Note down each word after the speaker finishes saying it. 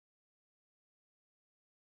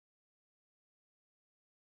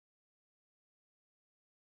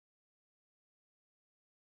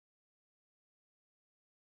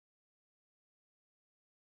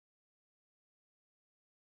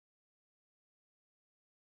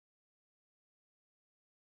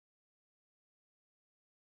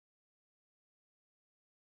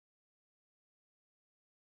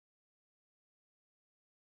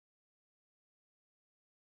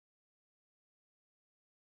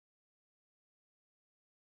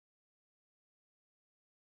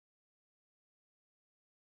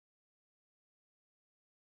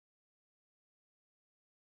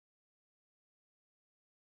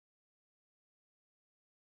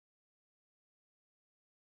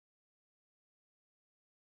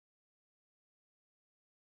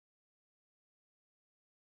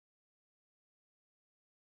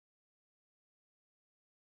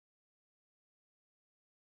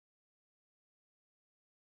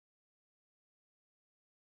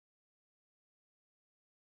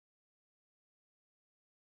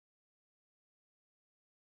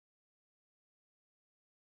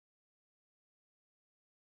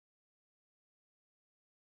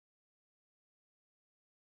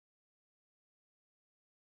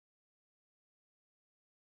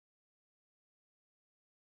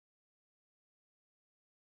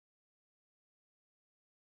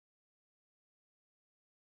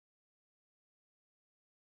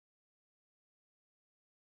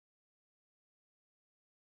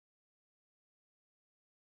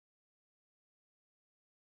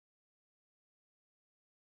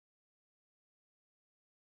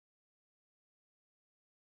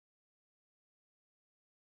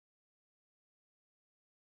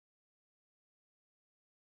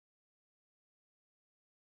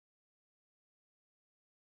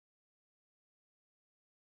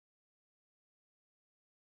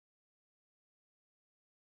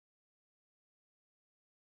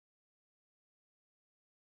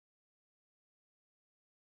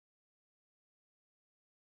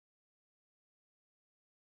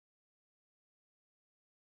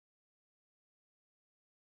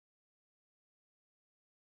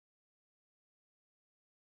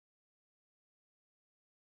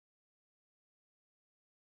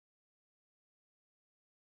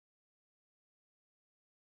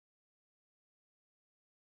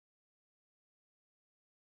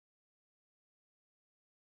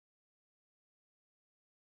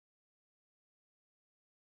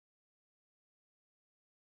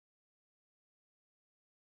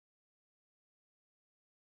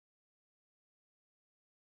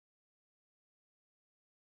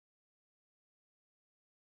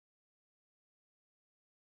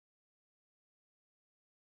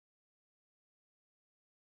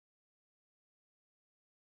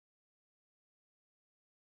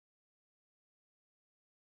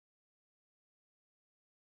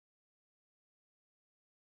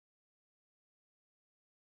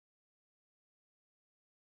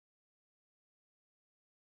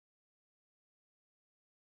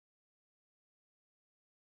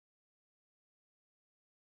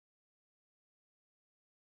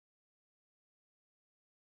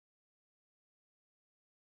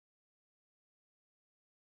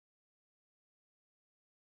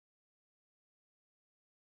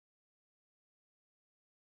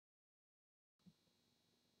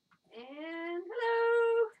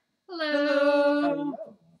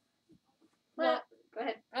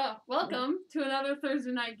another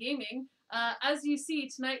Thursday night gaming. As you see,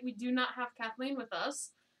 tonight we do not have Kathleen with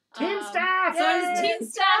us. Team staff! So it is Yay! team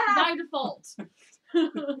staff by default.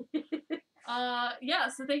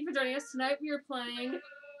 So thank you for joining us. Tonight we are playing...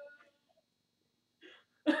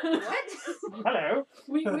 What? Hello.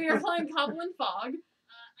 We are playing Cobble and Fog.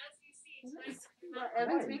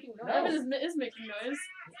 Evan's making noise. Evan is making noise.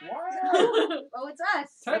 What? Oh, it's us.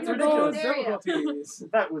 That's You're ridiculous in stereo. difficulties.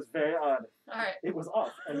 That was very odd. Alright. It was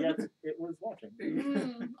off, and yet it was watching.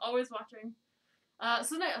 Always watching.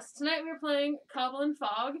 Tonight we are playing Cobble and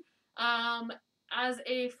Fog. As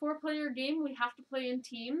a 4-player game, we have to play in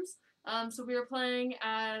teams. So we are playing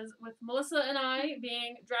with Melissa and I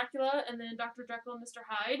being Dracula, and then Dr. Jekyll and Mr.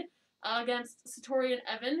 Hyde, against Setorie and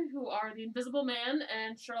Evan, who are the Invisible Man,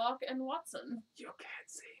 and Sherlock and Watson. You can't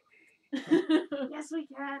see me. Yes, we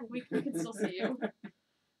can. We can still see you.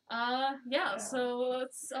 So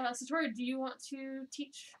let's, Setorie, do you want to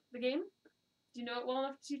teach the game? Do you know it well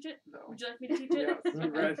enough to teach it? No. Would you like me to teach it?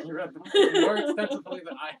 Yes, you read the more extensively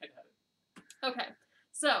than I had. Okay.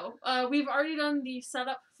 So, we've already done the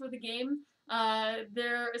setup for the game.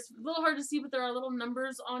 It's a little hard to see, but there are little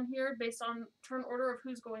numbers on here based on turn order of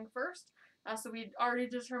who's going first. So we already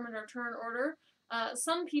determined our turn order.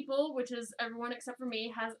 Some people, which is everyone except for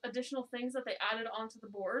me, has additional things that they added onto the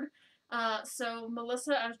board. So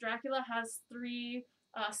Melissa, as Dracula, has 3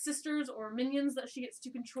 sisters or minions that she gets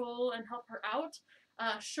to control and help her out.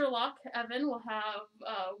 Sherlock, Evan, will have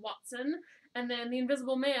Watson. And then the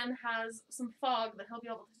Invisible Man has some fog that he'll be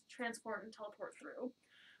able to transport and teleport through.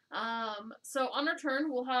 So on our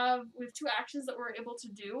turn, we have 2 actions that we're able to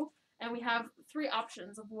do, and we have 3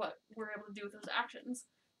 options of what we're able to do with those actions.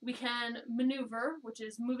 We can maneuver, which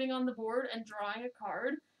is moving on the board and drawing a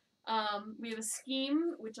card. We have a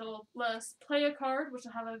scheme, which will let us play a card, which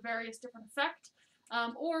will have a various different effect.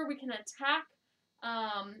 Or we can attack,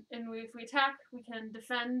 and if we attack, we can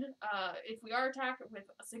defend if we are attacked with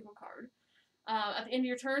a single card. At the end of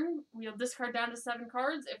your turn, we'll discard down to 7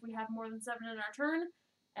 cards if we have more than 7 in our turn,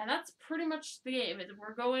 and that's pretty much the game.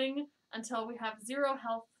 We're going until we have 0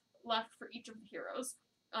 health left for each of the heroes,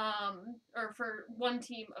 or for one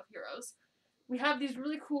team of heroes. We have these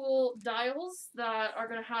really cool dials that are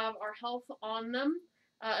going to have our health on them,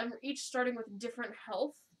 and we're each starting with different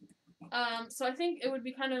health. So I think it would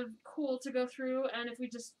be kind of cool to go through, and if we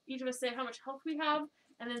just, each of us say how much health we have,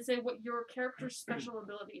 and then say what your character's special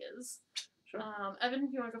ability is. Sure. Evan,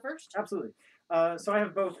 do you want to go first? Absolutely. So I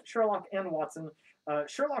have both Sherlock and Watson.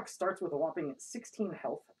 Sherlock starts with a whopping 16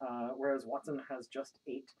 health, whereas Watson has just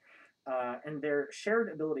 8. And their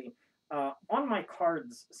shared ability, on my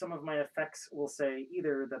cards, some of my effects will say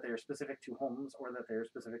either that they are specific to Holmes, or that they are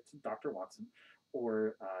specific to Dr. Watson,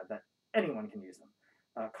 or that anyone can use them.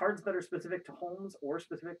 Cards that are specific to Holmes or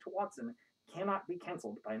specific to Watson cannot be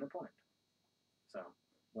cancelled by an opponent. So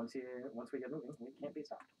once we get moving, we can't be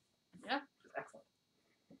stopped. Yeah. Which is excellent.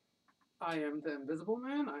 I am the Invisible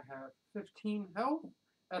Man. I have 15 health.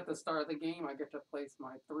 At the start of the game, I get to place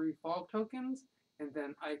my 3 fog tokens, and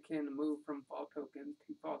then I can move from fog token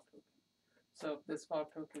to fog token. So if this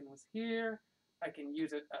fog token was here, I can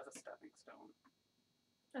use it as a stepping stone.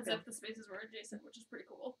 As if the spaces were adjacent, which is pretty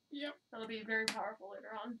cool. Yep. That'll be very powerful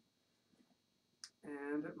later on.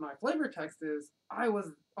 And my flavor text is, I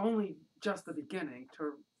was only just the beginning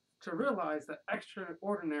to realize that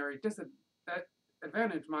extraordinary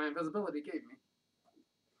advantage my invisibility gave me.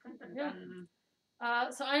 Yeah.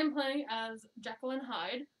 So I am playing as Jekyll and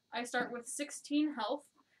Hyde. I start with 16 health,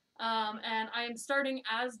 and I am starting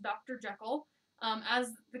as Dr. Jekyll.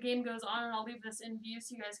 As the game goes on, and I'll leave this in view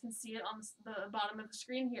so you guys can see it on the bottom of the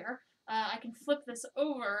screen here, I can flip this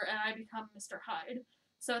over and I become Mr. Hyde.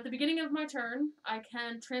 So at the beginning of my turn, I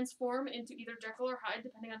can transform into either Jekyll or Hyde,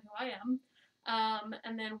 depending on who I am.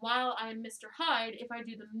 And then while I'm Mr. Hyde, if I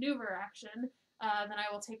do the maneuver action, then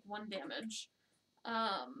I will take 1 damage.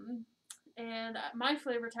 And my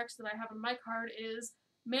flavor text that I have on my card is,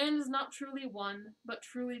 "Man is not truly one, but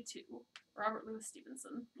truly two." Robert Louis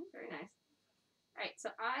Stevenson. Very nice. Alright, so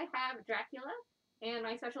I have Dracula, and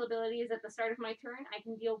my special ability is at the start of my turn, I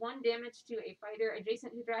can deal 1 damage to a fighter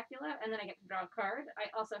adjacent to Dracula, and then I get to draw a card. I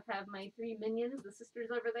also have my 3 minions, the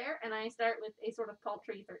sisters over there, and I start with a sort of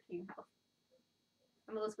paltry 13 health.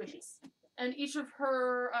 I'm a little squishy. And each of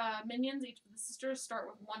her minions, each of the sisters, start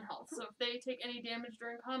with 1 health. So if they take any damage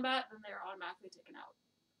during combat, then they're automatically taken out.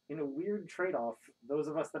 In a weird trade-off, those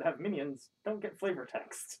of us that have minions don't get flavor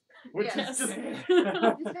text. Which Yes. is just...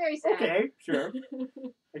 It's very sad. Okay, sure.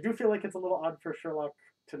 I do feel like it's a little odd for Sherlock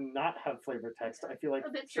to not have flavor text. I feel like A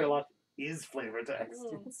bit Sherlock is flavor text.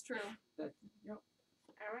 It's true. Yep.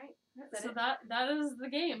 Alright. So that is the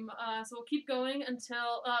game. So we'll keep going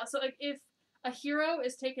until so like if a hero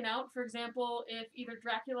is taken out, for example, if either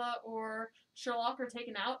Dracula or Sherlock are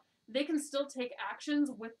taken out, they can still take actions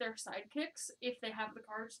with their sidekicks if they have the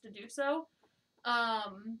cards to do so.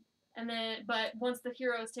 But once the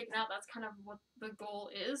hero is taken out, that's kind of what the goal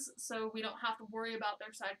is. So we don't have to worry about their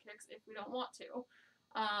sidekicks if we don't want to.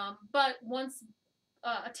 But once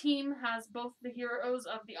a team has both the heroes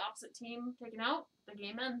of the opposite team taken out, the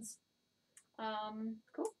game ends.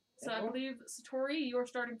 Cool. So I believe, Setorie, you're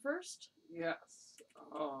starting first. Yes.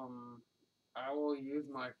 I will use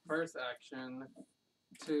my first action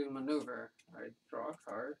to maneuver. I draw a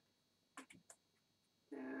card.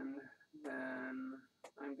 And then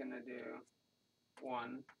I'm going to do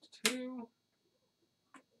 1, 2.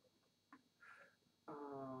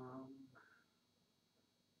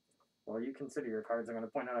 While you consider your cards, I'm going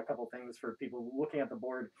to point out a couple things for people looking at the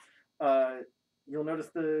board. You'll notice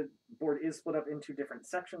the board is split up into different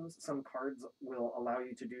sections. Some cards will allow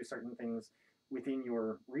you to do certain things within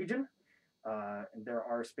your region. There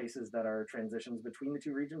are spaces that are transitions between the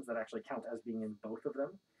two regions that actually count as being in both of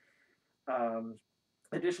them.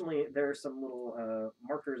 Additionally, there are some little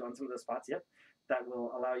markers on some of the spots, that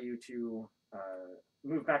will allow you to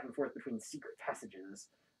move back and forth between secret passages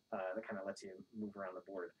that kind of lets you move around the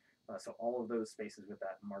board. So all of those spaces with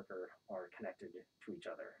that marker are connected to each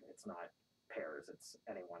other. It's not pairs, it's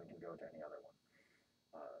anyone can go to any other one.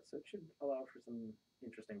 So it should allow for some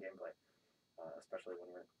interesting gameplay, especially when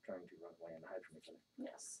we're trying to run away and hide from each other.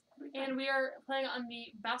 Yes. And we are playing on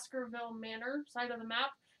the Baskerville Manor side of the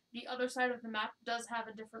map. The other side of the map does have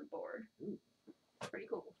a different board. Ooh. Pretty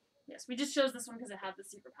cool. Yes, we just chose this one because it had the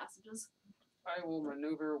secret passages. I will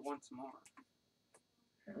maneuver once more.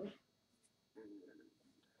 Okay.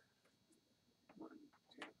 1,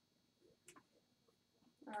 2.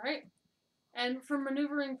 All right. And for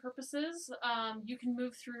maneuvering purposes, you can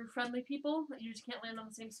move through friendly people. You just can't land on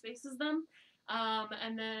the same space as them.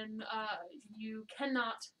 And then you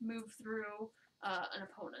cannot move through an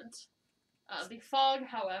opponent. The fog,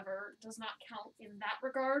 however, does not count in that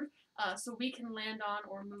regard, so we can land on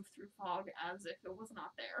or move through fog as if it was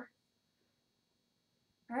not there.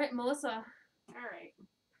 All right, Melissa. All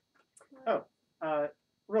right.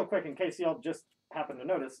 Real quick, in case y'all just happen to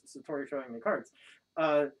notice Setorie showing me cards,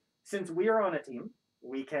 since we are on a team,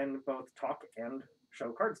 we can both talk and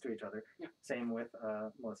show cards to each other. Yeah. Same with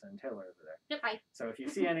Melissa and Taylor over there. Yep. Hi. So if you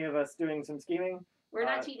see any of us doing some scheming, We're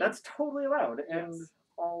not cheating. that's totally allowed and Yes.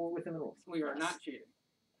 all within the rules. We are Yes. not cheating.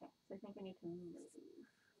 Okay, so I think I need to move.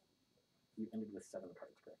 You ended with 7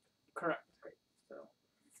 cards, correct? Correct. Great. So,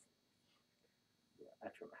 yeah,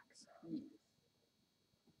 at your max.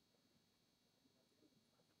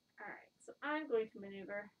 All right. So I'm going to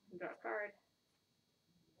maneuver and draw a card.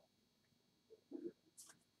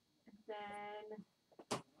 And then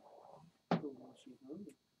Ooh, she's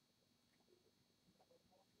moving.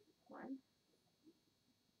 1.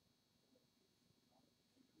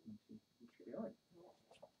 Keep going.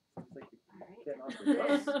 Seems like All right. you're getting off And your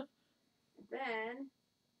then, bus. then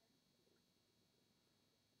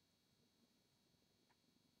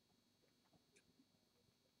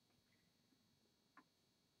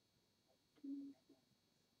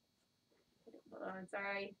hold on,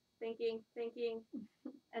 sorry. Thinking.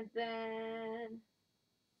 And then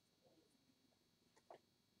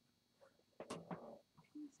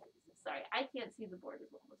sorry, I can't see the board as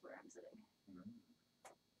well as where I'm sitting.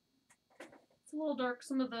 It's a little dark.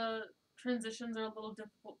 Some of the transitions are a little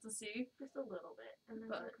difficult to see. Just a little bit. And that's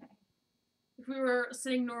But- okay. If we were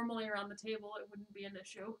sitting normally around the table, it wouldn't be an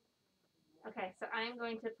issue. Okay, so I'm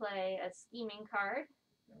going to play a scheming card.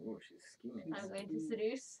 Oh, she's scheming. I'm going to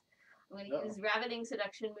seduce. I'm going to Uh-oh. use Ravening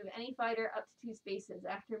Seduction. Move any fighter up to 2 spaces.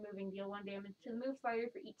 After moving, deal 1 damage to the moved fighter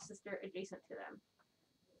for each sister adjacent to them.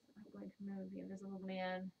 I'm going to move the Invisible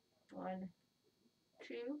Man 1,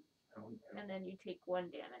 2, Oh, no. and then you take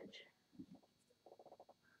 1 damage.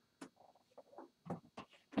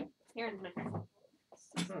 Here's my turn.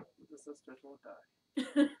 The sisters will die.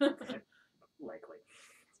 Likely.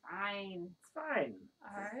 It's fine. It's fine.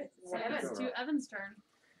 All right. So What it's is to it? Evan's turn.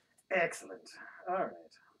 Excellent. All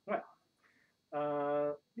right.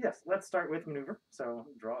 Well, yes, let's start with maneuver. So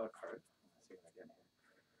draw a card. Let's see what I get here.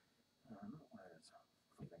 What is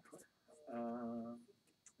moving for?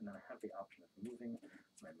 And then I have the option of moving.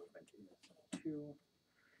 My movement is 2.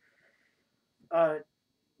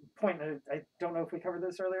 Point, I don't know if we covered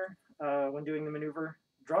this earlier. When doing the maneuver,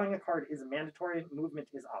 drawing a card is mandatory. Movement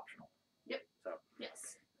is optional. Yep. So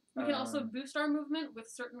Yes. We can also Um, boost our movement with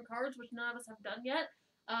certain cards, which none of us have done yet.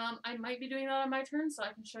 I might be doing that on my turn, so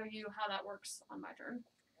I can show you how that works on my turn.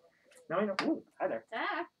 now I know. Ooh, hi there.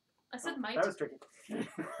 Ah, I said Oh, might. That was tricky.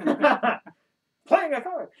 Playing a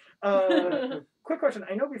card. Quick question.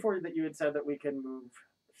 I know before that you had said that we can move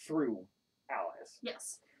through allies.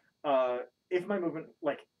 Yes. If my movement,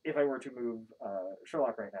 like if I were to move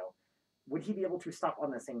Sherlock right now, would he be able to stop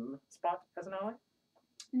on the same spot as an ally?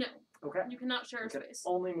 No. Okay. You cannot share You a can space.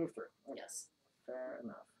 only move through. Okay. Yes. Fair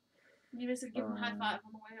enough. You basically give him a high five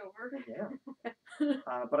on the way over.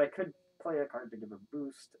 Yeah. But I could play a card to give a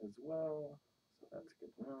boost as well, so that's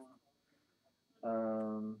good to know.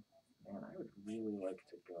 Man, I would really like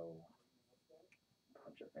to go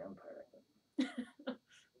punch a vampire, but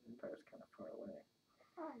vampire's kind of far away.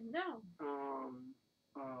 Oh no.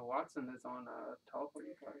 Watson is on a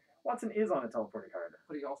teleporting card, Watson is on a teleporting card,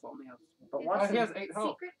 but he also only has. but Is Watson he has 8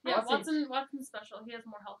 health. Secret Yeah, passage. Watson's special. He has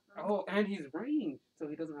more health than Oh, and he's ranged, so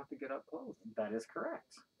he doesn't have to get up close. that is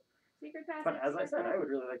correct. Secret passage. But as I said, I would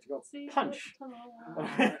really like to go punch,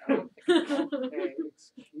 I don't think okay,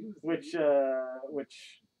 excuse me. which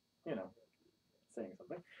you know, saying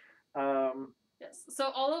something. Yes.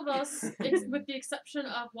 So all of us, with the exception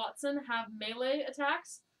of Watson, have melee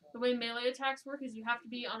attacks. The way melee attacks work is you have to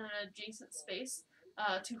be on an adjacent space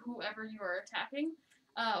to whoever you are attacking.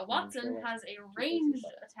 Watson has a ranged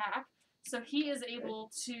attack, so he is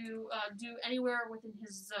able to do anywhere within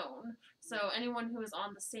his zone. So anyone who is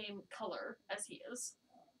on the same color as he is.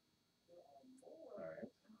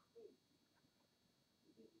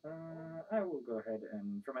 Alright. I will go ahead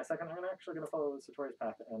and, for my second, I'm actually going to follow Setorie's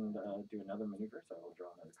path and do another maneuver, so I will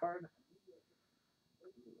draw another card.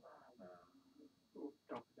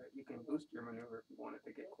 Don't forget, you can boost your maneuver if you wanted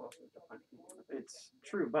to get closer to punch people. It's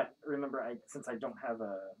true, but remember, since I don't have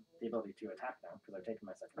the ability to attack now, because I've taken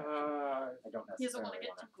my second action, I don't He doesn't want necessarily to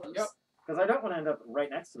get want too close. Yep. Because I don't want to end up right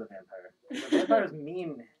next to the vampire. The vampire's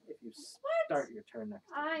mean if you start your turn next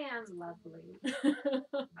to I am lovely.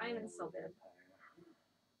 I am insulted.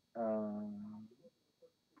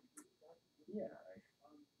 Yeah, I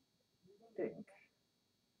think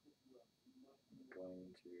I'm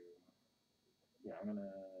going to. Yeah, I'm gonna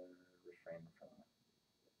refrain from.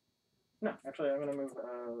 No, actually, I'm gonna move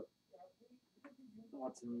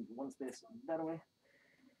Watson one space that away.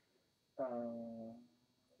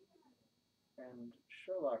 And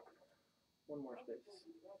Sherlock one more space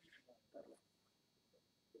that way.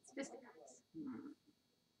 It's just nice.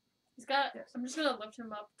 He's got. Yes. I'm just gonna lift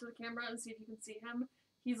him up to the camera and see if you can see him.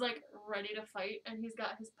 He's like ready to fight, and he's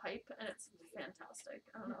got his pipe, and it's fantastic.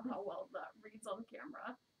 I don't know how well that reads on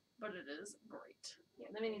camera, but it is great.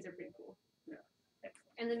 Yeah, the minis are pretty cool. Yeah.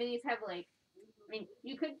 And the minis have like, I mean,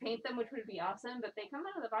 you could paint them, which would be awesome, but they come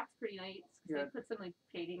out of the box pretty nice. Yeah. They put some like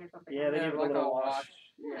shading or something. Yeah, they on give it it. a like little a wash.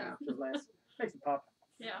 Yeah. Which is nice. Makes it pop.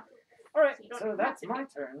 Yeah. All right, So you don't so have that's to my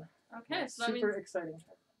paint. turn. Okay, so that Super means exciting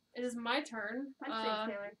turn. it is my turn. Punch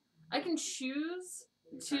things, Taylor. I can choose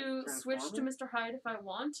to switch to Mr. Hyde if I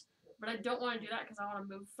want, but I don't want to do that because I want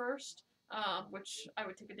to move first, which I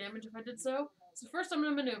would take a damage if I did so. So first I'm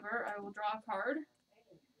going to maneuver. I will draw a card.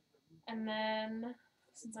 And then,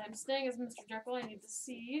 since I'm staying as Mr. Jekyll, I need to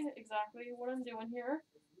see exactly what I'm doing here.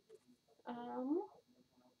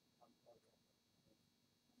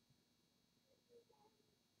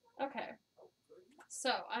 Okay.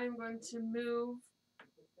 So I'm going to move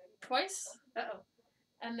twice. Uh-oh.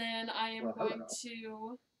 And then I am Well, going hello.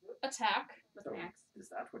 to attack. With So, an axe. is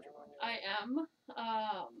that what you're going to do? I am.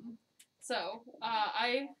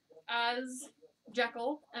 I, as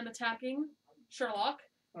Jekyll, am attacking Sherlock.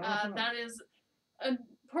 That is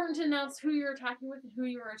important to announce who you're attacking with and who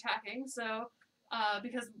you are attacking. So,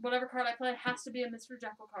 because whatever card I play has to be a Mr.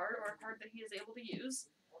 Jekyll card or a card that he is able to use.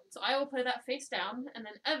 So I will play that face down, and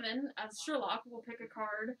then Evan, as Sherlock, will pick a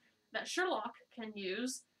card that Sherlock can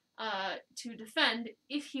use to defend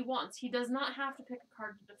if he wants. He does not have to pick a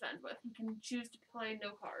card to defend with. He can choose to play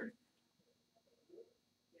no card.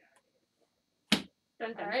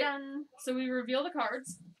 Dun dun Alright. dun. So we reveal the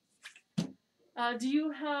cards. Do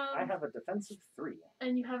you have... I have a defensive 3.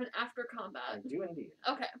 And you have an after I combat. do indeed.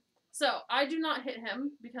 Okay. So I do not hit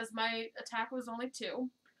him because my attack was only 2.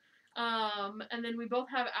 And then we both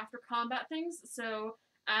have after combat things. So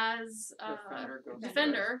as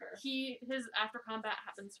defender, his after combat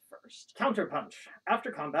happens first. Counter punch.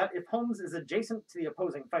 After combat, if Holmes is adjacent to the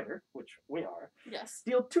opposing fighter, which we are, Yes.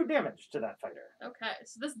 deal 2 damage to that fighter. Okay.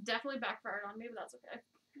 So this definitely backfired on me, but that's okay.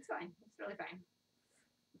 It's fine. It's really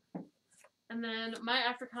fine. And then my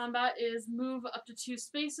after combat is move up to 2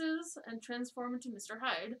 spaces and transform into Mr.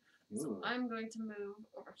 Hyde. So Ooh. I'm going to move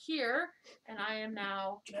over here, and I am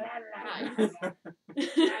now Hyde.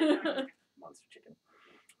 Monster chicken.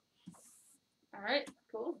 All right.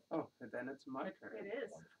 Cool. Oh, and then it's my turn. It is.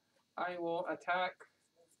 I will attack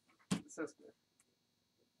Sister.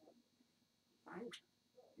 Fine.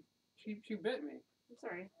 She bit me. I'm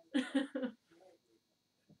sorry.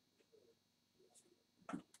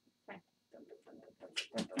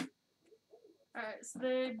 Alright, so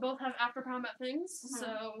they both have after combat things, Mhm.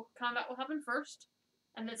 so combat will happen first.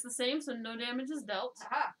 And it's the same, so no damage is dealt.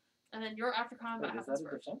 Aha! And then your after combat Wait, is happens that a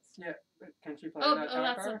first. defense? Yeah. Can she play Oh, that oh,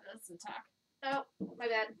 that's card? that's an attack. Oh, my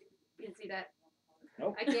bad. You didn't see that.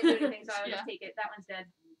 Nope. I can't do anything, so I'll Yeah. just take it. That one's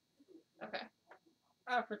dead. Okay.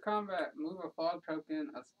 After combat, move a fog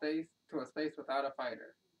token a space without a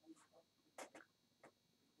fighter.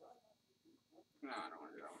 No, I don't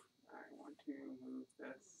want to go. I want to move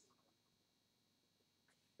this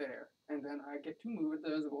there, and then I get to move the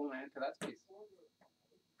visible man to that space.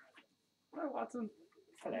 Hi, Watson.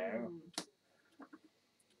 Hello.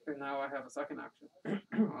 And now I have a second action.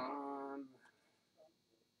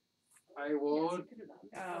 I will. Yes, you could do that.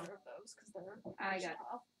 Either of those, because they're. I got it.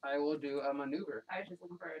 I will do a maneuver. I was just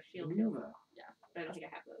looking for a shield. Maneuver. But I don't think I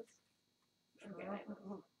have those. Okay, I have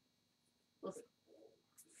those. We'll see.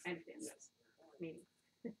 I understand. Yes. Maybe.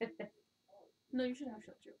 No, you should have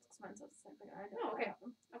shield shields, because mine says the same thing. I know. Oh, okay. I have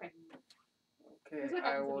them. Okay. Okay, That's what I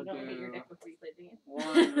happens will when you don't hit your do deck before you play the game.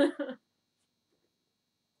 1,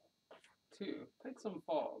 2. Take some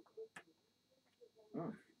fog.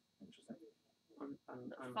 Interesting.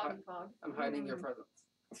 I'm hiding your presence.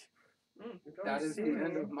 You're going That to is see the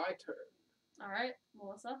end me. of my turn. Alright,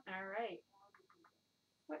 Melissa. All right.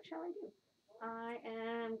 What shall I do? I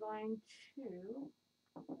am going to.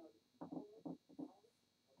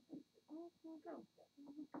 What can I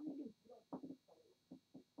do?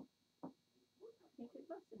 Can't get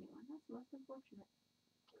close to anyone. That's most unfortunate.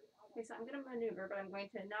 Okay, so I'm going to maneuver, but I'm going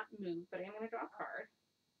to not move, but I'm going to draw a card.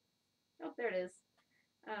 Oh, there it is.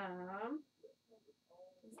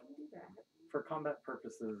 Do that. For combat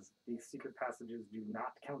purposes, these secret passages do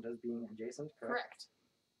not count as being adjacent, correct?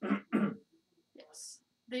 Yes.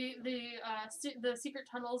 The secret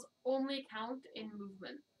tunnels only count in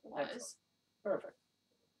movement wise. Excellent. Perfect.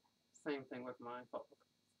 Same thing with my fog.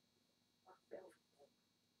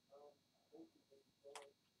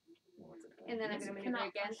 And then I'm going to maneuver Cannot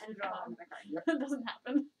again push and draw fog. another card. That doesn't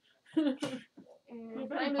happen. And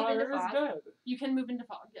Can I move Vampire into is fog? dead. You can move into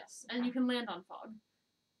fog, yes, and you can land on fog.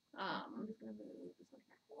 I'm just going to move this one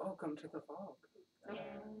here. Welcome to the fog. And...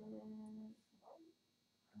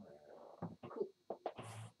 Cool.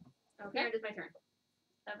 Okay, Okay, it is my turn.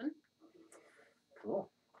 Evan. Cool.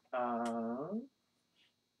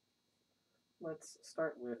 Let's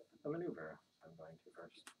start with a maneuver. I'm going to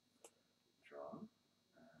first draw.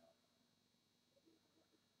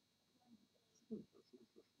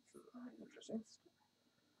 Interesting.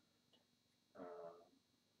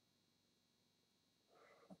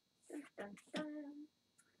 Dun, dun.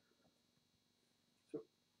 So,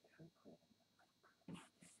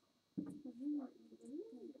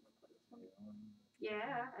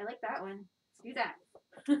 Yeah, I like that one. Do that.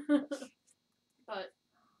 But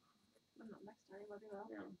I'm not next turn. Let me know.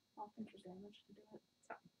 No, I'll think you're damaged to do it.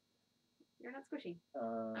 you're not squishy.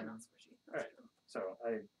 I'm not squishy. That's alright. true. So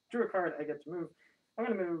I drew a card. I get to move. I'm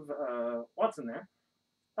going to move Watson there,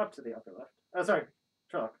 up to the upper left. Sorry,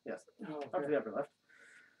 Sherlock. Yes, up to the upper left.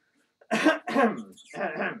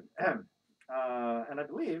 And I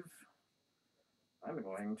believe I'm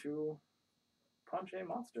going to punch a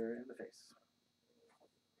monster in the face.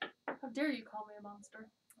 How dare you call me a monster?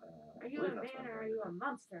 Are I you believe a that's man what I'm or are going you to a do.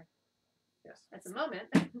 monster? Yes, That's a moment.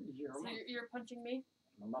 You're So you're punching me?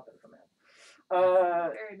 I'm a Muppet for man.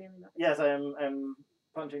 Very manly moment. Yes, I'm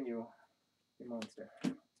punching you, you monster.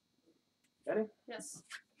 Ready? Yes.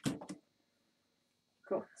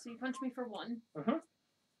 Cool. So you punch me for 1. Mhm.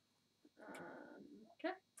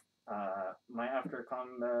 Okay. My after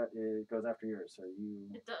combat it goes after yours, so you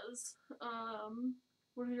It does.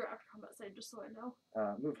 What are your after combat save, just so I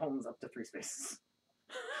know? move Holmes up to 3 spaces.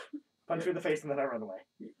 Punch you in the face and then I run away.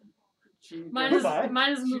 Mine is Goodbye.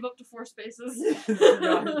 move up to 4 spaces.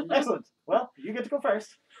 Excellent. Well, you get to go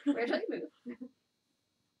first. Where shall you move?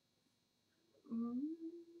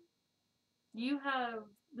 You have.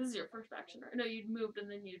 This is your first action, right? No, you moved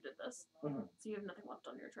and then you did this. Mhm. So you have nothing left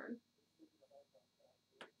on your turn.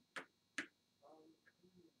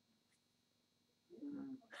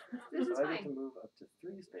 This is So I get to fine. move up to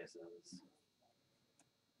 3 spaces.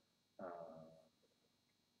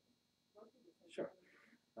 Sure.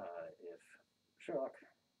 If Sherlock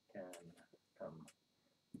can come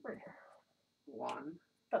right here. 1.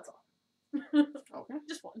 That's all. Okay.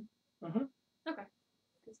 Just 1. Mhm. Okay.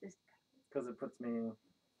 Because it puts me. Is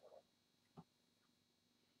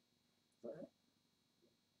that right?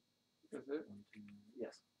 Is it? 1, 2,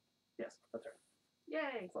 yes. Yes, that's right.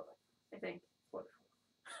 Yay, It's lovely. I think. It's wonderful.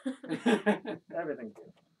 Everything's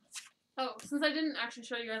beautiful. since I didn't actually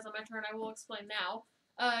show you guys on my turn, I will explain now.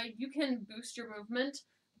 You can boost your movement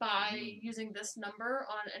by using this number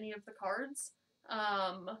on any of the cards,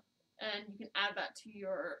 and you can add that to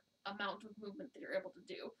your amount of movement that you're able to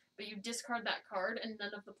do. But you discard that card, and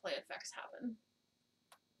none of the play effects happen.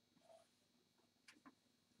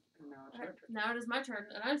 And now it's Right, your turn. now it is my turn,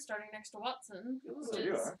 and I'm starting next to Watson, Ooh. So which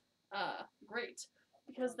you is are. great,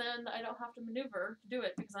 because then I don't have to maneuver to do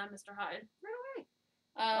it because I'm Mr. Hyde. Run away.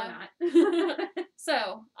 Uh, Or not.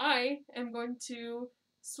 So I am going to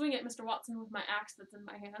swing at Mr. Watson with my axe that's in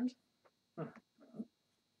my hand.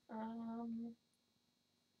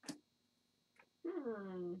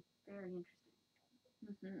 Very interesting.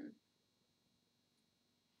 Mm-hmm.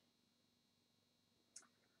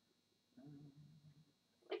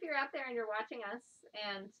 If you're out there and you're watching us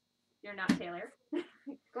and you're not Taylor,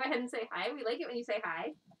 go ahead and say hi. We like it when you say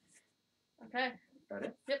hi. Okay. Got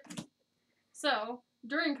it? Yep. So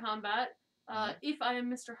during combat, if I am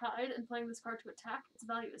Mr. Hyde and playing this card to attack, its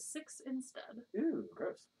value is 6 instead. Ooh,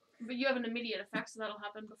 gross. But you have an immediate effect, so that'll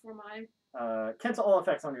happen before my... Cancel all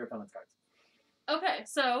effects on your opponent's cards. Okay,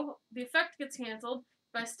 so the effect gets canceled,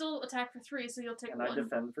 but I still attack for 3, so you'll take And 1. I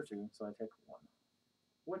defend for 2, so I take 1.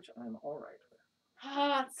 Which I'm alright with.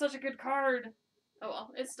 Ah, it's such a good card. Oh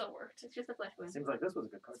well, it still worked. It's just a flesh wound. Seems like this was a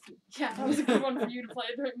good card too. Yeah, that was a good one for you to play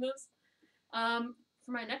during this.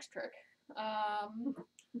 For my next trick,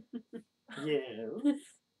 Yeah.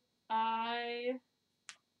 I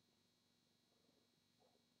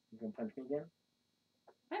You gonna punch me again?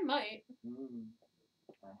 might.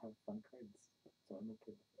 I have fun cards, so I'm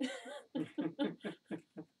okay.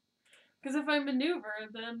 Because if I maneuver,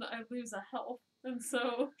 then I lose a health, and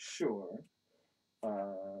so Sure.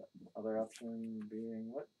 Other option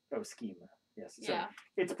being what? Oh, scheme. Yes. So yeah,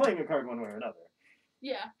 it's playing a card one way or another.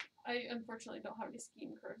 yeah. I unfortunately don't have any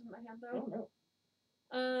scheme cards in my hand Oh though. no.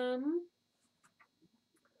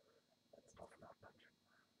 That's not about punching.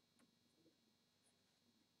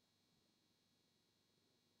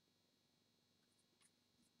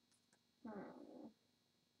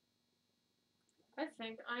 I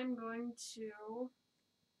think I'm going to.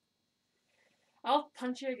 I'll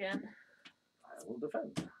punch you again. I will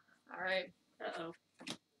defend. All right. Uh-oh.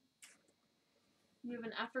 You have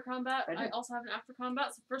an after combat. I do. I also have an after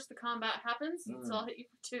combat. So first the combat happens, so I'll hit you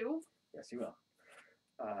for 2. Yes, you will.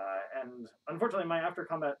 And unfortunately, my after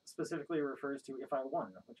combat specifically refers to if I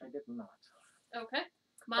won, which I did not. Okay.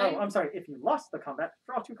 Oh, I'm sorry. If you lost the combat,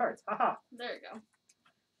 draw 2 cards. Haha. There you go.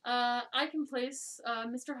 I can place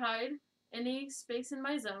Mr. Hyde any space in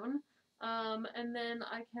my zone, and then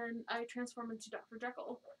I transform into Dr.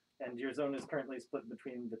 Jekyll. And your zone is currently split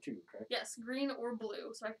between the 2, correct? Yes, green or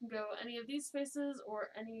blue. So I can go any of these spaces or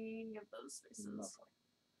any of those spaces.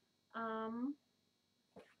 Lovely.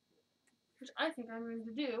 Which I think I'm going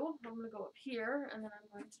to do. I'm going to go up here, and then I'm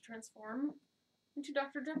going to transform into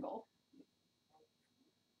Dr. Jekyll.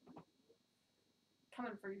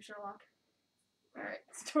 Coming for you, Sherlock. All right,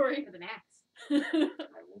 Setorie. With an axe.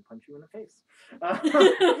 I will punch you in the face.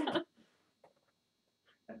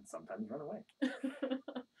 And sometimes run away.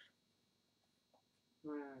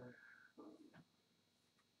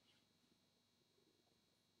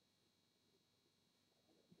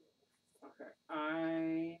 Okay,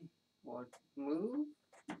 I will move,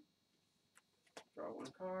 draw 1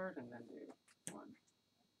 card, and then do 1,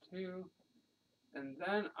 2, and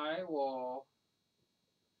then I will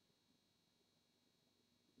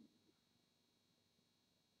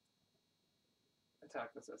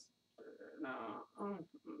attack the sister. No, I'm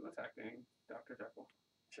attacking Dr. Jekyll.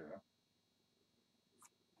 Sure.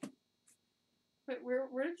 Wait,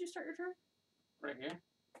 where did you start your turn? Right here.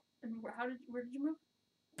 And where did you move?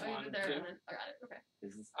 Oh, you 1, did there, 2. and then I got it. Okay.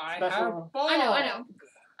 This is I special. have fog. I know.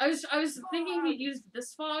 I was thinking he used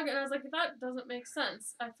this fog, and I was like, that doesn't make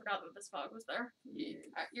sense. I forgot that this fog was there. Yes.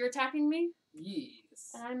 Alright, you're attacking me, Yes.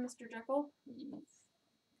 and I'm Mr. Jekyll. Yes.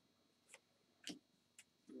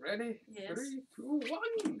 Ready? Yes. 3, 2,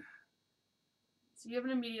 1. So you have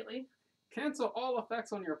it immediately. Cancel all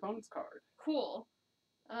effects on your opponent's card. Cool.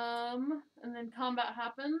 And then combat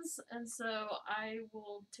happens, and so I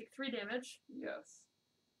will take 3 damage. Yes.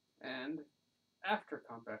 And after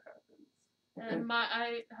combat happens, And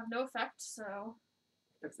I have no effect, so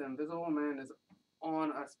if the invisible man is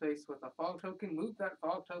on a space with a fog token, move that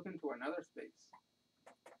fog token to another space.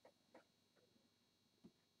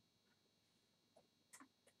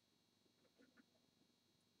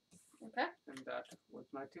 okay. And that was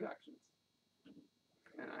my 2 actions.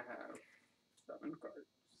 And I have 7 cards.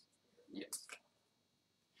 Yes.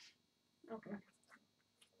 Okay.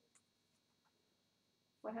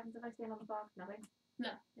 What happens if I stand on the fog? Nothing. No,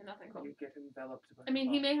 you're nothing. Cool. You get enveloped by I mean,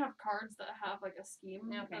 the he fog. may have cards that have like a scheme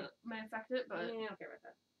Okay. that may affect it, I but don't care about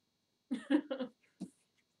that.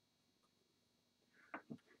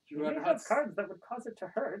 You You may are have not cards that would cause it to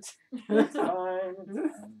hurt. It's fine.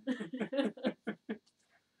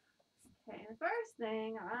 Okay, the first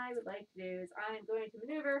thing I would like to do is I'm going to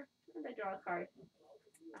maneuver and I draw a card.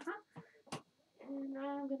 And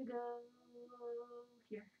I'm gonna go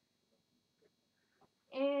here.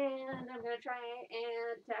 And I'm gonna try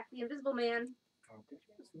and attack the Invisible Man. Oh, did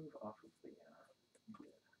you just move off of the...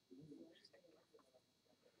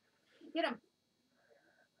 Get him.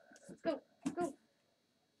 Let's go. Go.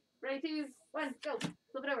 Ready, 2, 1, go.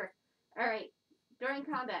 Flip it over. Alright. During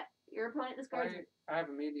combat, your opponent discards. I have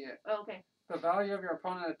immediate. Oh, okay. The value of your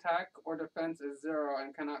opponent attack or defense is 0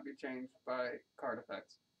 and cannot be changed by card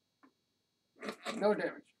effects. No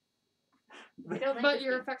damage. I don't like but this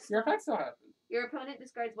your game. effects. Your effects still happen. Your opponent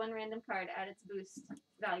discards 1 random card, add its boost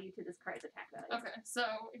value to this card's attack value. Okay, so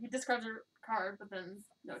he discards a card, but then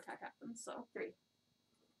no attack happens. So 3.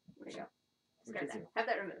 There you go. Which Discard is that. you. Have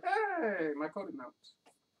that removed. Hey, my coding notes.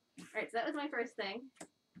 Alright, so that was my first thing.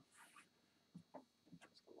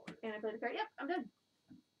 And I play the card. Yep, I'm done.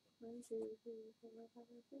 1, 2, 3, 4, 5,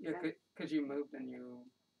 6, Yeah, 7. because you moved and you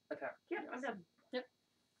attacked. Yep, Yes. I'm done. all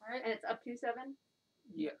right. And it's up to 7.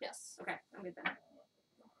 Yeah. Yes. Okay, I'm good then. All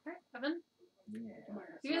right, Evan. Yeah.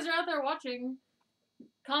 If you guys are out there watching,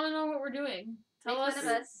 comment on what we're doing. Tell Make us. fun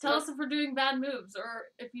of us. Tell us if we're doing bad moves, or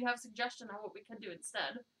if you have a suggestion on what we can do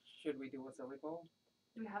instead. Should we do a silly poll?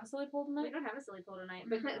 Do we have a silly poll We tonight? don't have a silly poll tonight,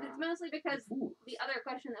 because it's mostly because Ooh. the other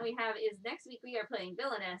question that we have is next week we are playing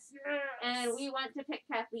Villainous, and we want to pick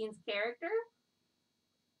Kathleen's character.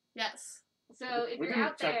 Yes. So if we you're didn't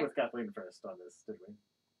out check there, with Kathleen first on this, did we?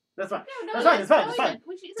 That's fine. no, That's fine, yes, it's fine, no, it's we fine. did.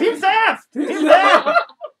 She Team said- staff! Team staff!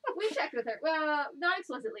 We checked with her. Well, not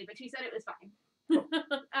explicitly, but she said it was fine. Team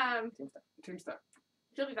staff. Team stuff.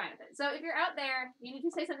 She'll be fine with it. So if you're out there, you need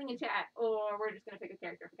to say something in chat, or we're just gonna pick a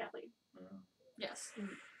character for Kathleen. Yes.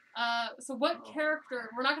 So what character?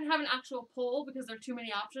 We're not gonna have an actual poll because there are too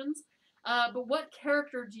many options. But what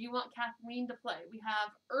character do you want Kathleen to play? We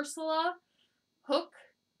have Ursula, Hook,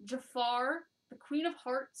 Jafar, the Queen of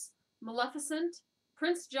Hearts, Maleficent,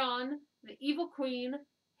 Prince John, the Evil Queen,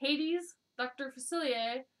 Hades, Dr.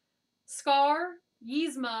 Facilier, Scar,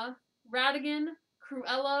 Yzma, Radigan,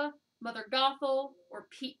 Cruella, Mother Gothel, or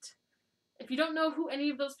Pete. If you don't know who any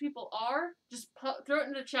of those people are, just throw it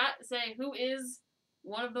in the chat, say who is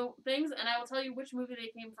one of the things, and I will tell you which movie they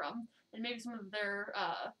came from, and maybe some of their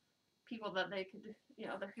people that they could,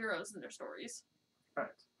 their heroes in their stories.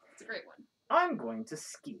 Alright. It's a great one. I'm going to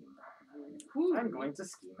scheme. Ooh. I'm going to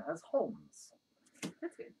scheme as Holmes.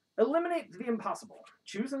 That's good. Eliminate the impossible.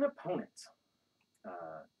 Choose an opponent.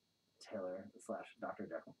 Taylor / Dr.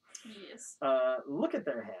 Jekyll. Yes. Look at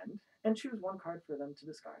their hand and choose one card for them to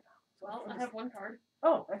discard. So Well, I have one card.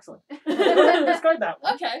 Oh, excellent. Go ahead and discard that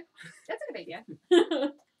one. Okay. That's a good idea.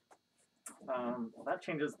 Well, that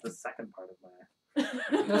changes the second part of my.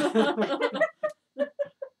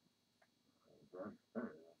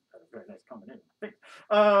 Very nice combination. Thanks.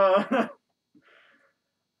 I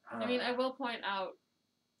mean, I will point out,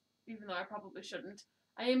 even though I probably shouldn't,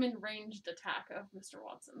 I am in ranged attack of Mr.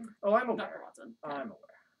 Watson. Oh, I'm Dr. aware. Watson. I'm aware.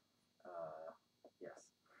 Yes.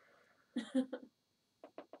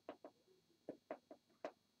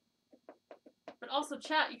 But also,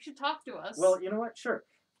 chat, you should talk to us. Well, you know what? Sure.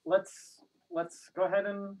 Let's go ahead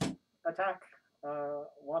and attack.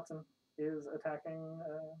 Watson is attacking.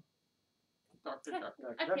 Dr. Okay.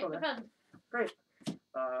 Jekyll. I can't defend. Great.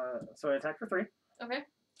 So I attack for 3. Okay.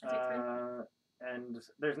 I take 3. And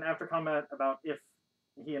there's an after combat about if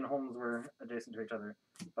he and Holmes were adjacent to each other,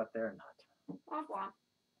 but they're not. Womp womp.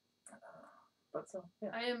 But so, yeah.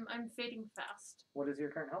 I'm fading fast. What is your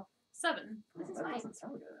current health? 7. This is that fine. doesn't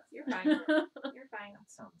sound good. You're fine. You're fine. That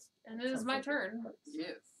sounds. And it is sounds my like it turn. hurts.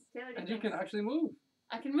 Yes. Taylor, And you can actually move.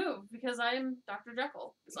 I can move because I am Dr.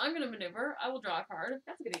 Jekyll. So I'm going to maneuver. I will draw a card.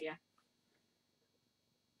 That's a good idea.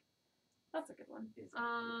 That's a good one. Is it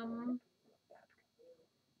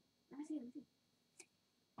Let me see.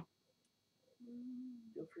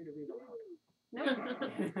 Feel free to read aloud. No.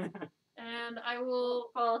 And I will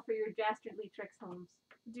Fall for your dastardly tricks, Holmes.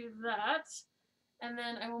 do that. And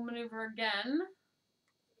then I will maneuver again.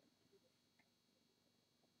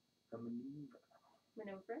 A maneuver.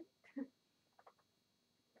 Maneuver.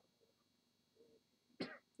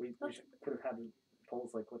 We could have had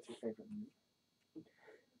polls like, what's your favorite movie?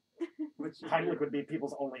 Which Heimlich would be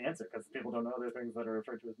people's only answer because people don't know other things that are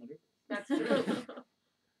referred to as maneuvers. That's true.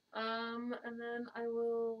 And then I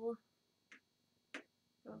will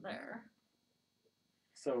go there.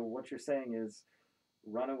 So what you're saying is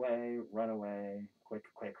run away, quick,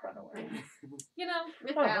 run away. You know,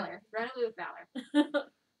 With Oh. valor. Run away with valor.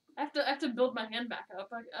 I have to build my hand back up.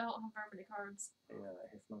 I don't have very many cards.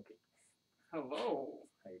 Hey, Smokey. Hello.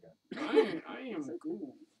 How you doing? I am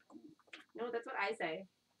good. No, that's what I say.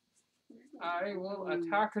 I will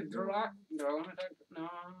attack a drac. No, I want to attack. No.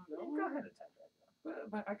 Go ahead and attack.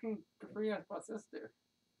 But I can free us my sister.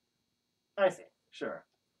 I see. Sure.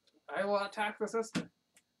 I will attack the sister.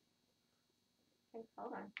 Okay,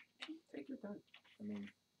 hold on. Take your turn. I mean,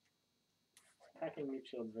 attacking meat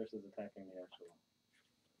shields versus attacking the actual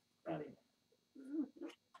body.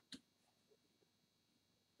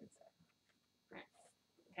 It's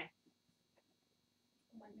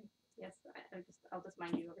Yes, I'll just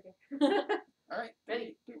mind you over here. All right.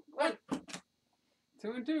 Ready? 3, 2, 1.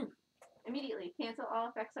 2 and 2. Immediately cancel all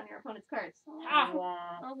effects on your opponent's cards. Ah.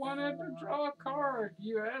 I wanted to draw a card,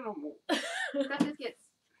 you animal. Stuff biscuits.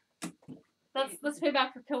 Let's pay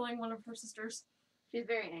back for killing one of her sisters. She's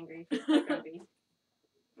very angry. She's so grumpy.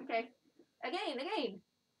 Okay. Again.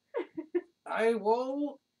 I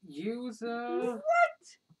will use So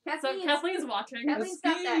Kathleen's watching. Kathleen,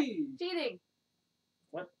 stop that. ski. Cheating.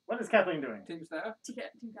 What is Kathleen doing? Team staff.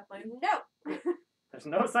 Team Kathleen. No. There's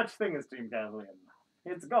no such thing as Team Kathleen.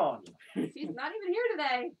 It's gone. She's not even here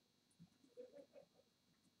today.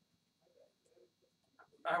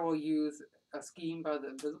 I will use a scheme by the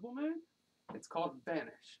Invisible Man. It's called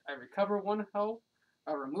Vanish. I recover 1 health.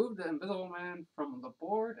 I remove the Invisible Man from the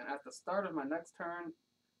board, and at the start of my next turn,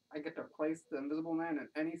 I get to place the Invisible Man in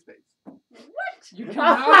any space. What? You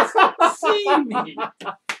cannot see me!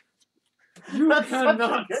 You That's such a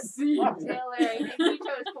cannot good see point. me! Taylor, I think you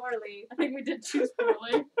chose poorly. I think we did choose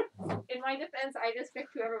poorly. In my defense, I just picked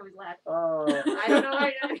whoever was left. Oh, I don't know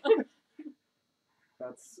why I did it.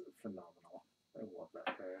 that's phenomenal. I love that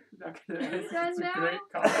card. He's It's done a now? great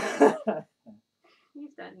card.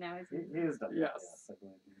 He's done now, isn't He is done. Yes. I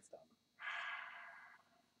believe he's done.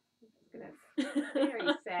 he? It's gonna very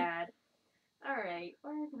sad. Alright,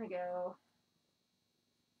 where can I go?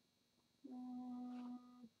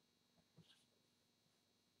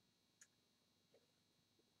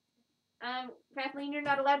 Kathleen, you're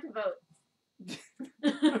not allowed to vote.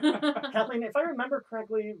 Kathleen, if I remember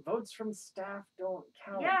correctly, votes from staff don't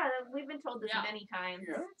count. Yeah, we've been told this Yeah. many times.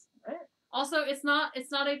 Yeah. Also, it's not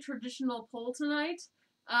a traditional poll tonight.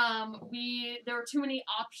 There were too many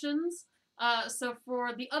options. So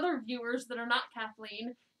for the other viewers that are not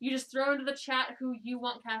Kathleen, you just throw into the chat who you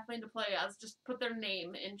want Kathleen to play as. Just put their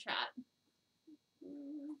name in chat.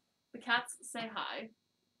 The cats say hi.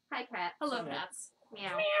 Hi, Kat. Hello, Meow. cats.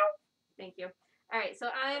 Meow. Thank you. Alright, so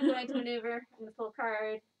I'm going to maneuver. I'm going to pull a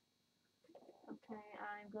card. Okay,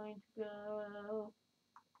 I'm going to go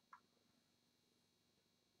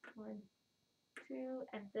 1, 2,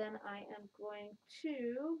 and then I am going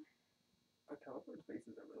to The teleport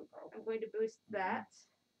spaces are really powerful. I'm going to boost that.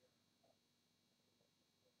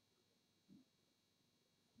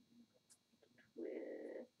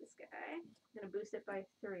 With this guy. I'm going to boost it by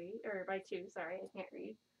 2, sorry, I can't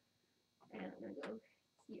read. And I'm going to go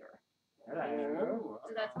here. Hello.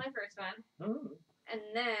 So that's my first one. Hmm. And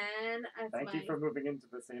then Thank you for moving into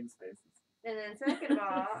the same spaces. And then second of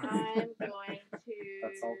all, I'm going to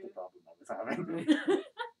That solved the problem I was having.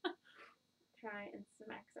 try and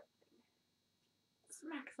smack something.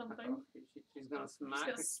 Smack something. She's gonna Just smack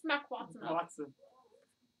gonna smack Watson up. Watson.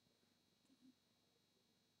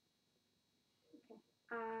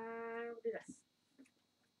 I'll do this.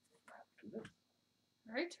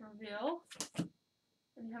 Alright, reveal.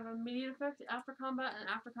 And you have immediate effect after combat and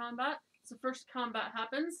after combat. So first combat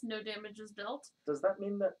happens, no damage is dealt. Does that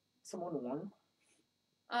mean that someone won?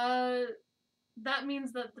 That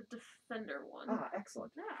means that the defender won. Ah,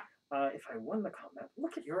 excellent. Yeah. If I won the combat,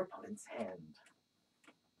 look at your opponent's hand.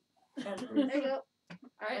 And There you go.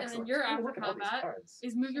 Alright, and then excellent. your Oh, after look at all these combat cards.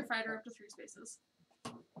 is move your fighter up to 3 spaces.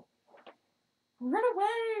 Run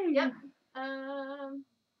away! Yep.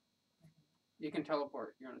 You can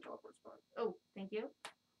teleport. You're in a teleport spot. Oh, thank you.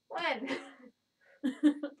 1,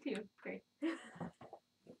 2, 3.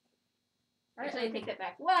 Actually, I take that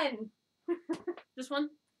back. 1, Just one?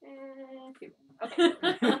 2. Okay.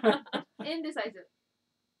 Indecisive.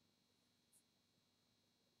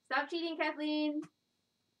 Stop cheating, Kathleen.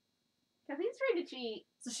 Kathleen's trying to cheat.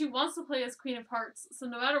 So she wants to play as Queen of Hearts. So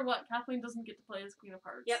no matter what, Kathleen doesn't get to play as Queen of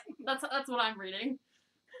Hearts. Yep. That's what I'm reading.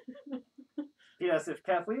 Yes, if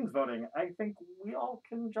Kathleen's voting, I think we all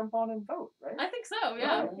can jump on and vote, right? I think so,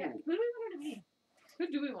 yeah. Oh. Yeah. Who do we want her to be? Who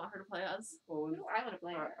do we want her to play as? Well, Who do I want to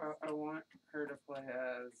play as? I want her to play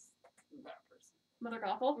as that person. Mother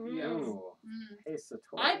Gothel. Yes. Ooh. Mm. Hey,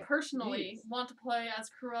 Setorie. I personally Yes. want to play as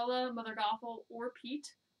Cruella, Mother Gothel, or Pete.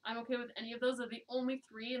 I'm okay with any of those. They're the only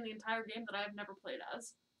 3 in the entire game that I have never played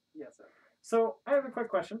as. Yes, sir. So I have a quick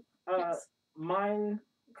question. Yes. My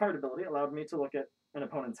card ability allowed me to look at an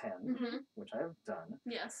opponent's hand, Mm-hmm. which I have done.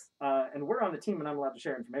 Yes. And we're on the team and I'm allowed to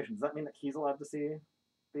share information. Does that mean that he's allowed to see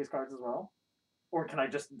these cards as well? Or can I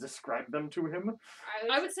just describe them to him?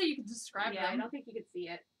 I would say you could describe Yeah, I them. don't think you could see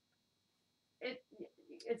it.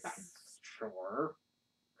 It's fine. Sure.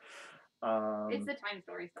 It's the time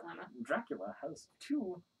stories dilemma. Dracula has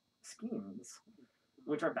 2 schemes,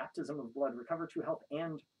 which are Baptism of Blood, Recover 2 Health,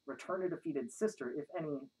 and Return a Defeated Sister, if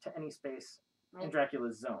any, to any space in Nope.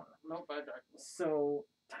 Dracula's zone. Nope, by Dracula. So,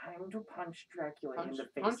 time to punch Dracula in the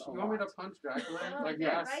face punch. a You want me to lot. punch Dracula? Oh, Like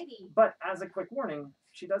yes. that? righty. But as a quick warning,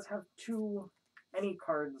 she does have 2 any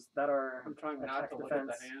cards that are I'm trying not attack to look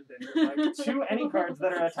defense. at the hand and you're like, 2 any cards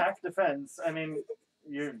that are attack defense. I mean,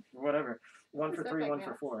 you whatever. 1 for Step 3, back 1 now.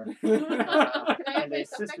 for 4. Can I And play a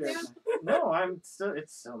step back sister. now? No, I'm still.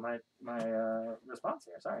 It's still my response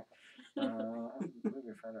here. Sorry. Move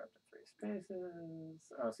your fighter up to 3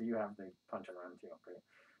 spaces. Oh, so you have the punch and run too. Great.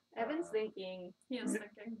 Evan's thinking. He is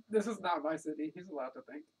thinking. this is not my city. He's allowed to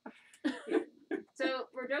think. So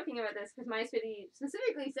we're joking about this because my city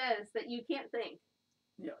specifically says that you can't think.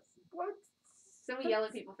 Yes. What? So we yell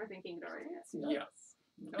at people for thinking, Dory. Yes.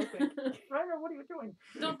 No think. Ryder, what are you doing?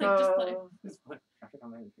 Don't think, just play. It's fine. I think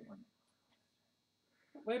I'm ready for one.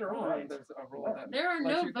 Later on, Alright. there's a rule that There are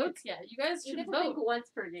lets no you- votes yet. You guys You should get to vote. think once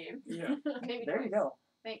per game. Yeah. Maybe There you twice. go.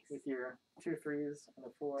 Thanks. With your 2 3s and a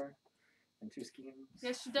 4 and 2 schemes. You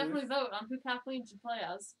guys should definitely vote on who Kathleen should play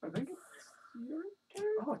as. I think it's your turn.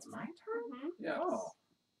 Oh, it's my turn? Mhm. Yes. Oh.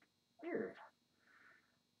 Weird.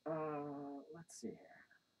 Let's see here.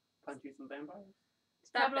 Punch you some vampires.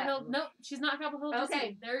 Stop Capitol that. Hill. Nope, she's not Capitol Hill. Jesse.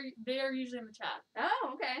 Okay. They are usually in the chat.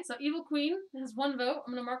 Oh, okay. So Evil Queen has 1 vote.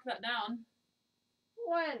 I'm gonna mark that down.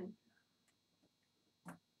 1.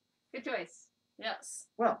 Good choice. Yes.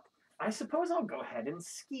 Well, I suppose I'll go ahead and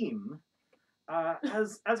scheme.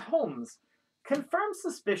 As Holmes, confirm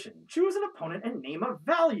suspicion. Choose an opponent and name a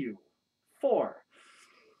value. 4.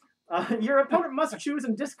 Your opponent must choose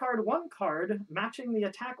and discard 1 card matching the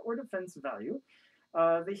attack or defense value.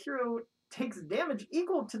 The hero takes damage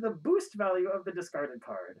equal to the boost value of the discarded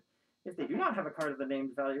card. If they do not have a card of the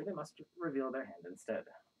named value, they must reveal their hand instead.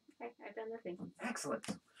 Okay, I've done the thing. Excellent.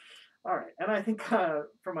 All right, and I think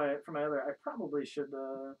for my other, I probably should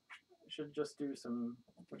just do some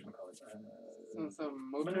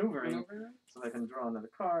Some maneuvering. So I can draw another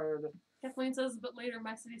card. Kathleen says, but later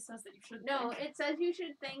my city says that you should. No, think. it says you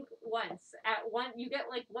should think once. At one, you get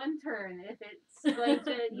like 1 turn. If it's going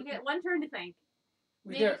to, you get 1 turn to think.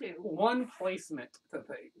 We Maybe get 2. 1 placement to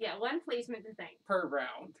think Yeah, 1 placement to think. per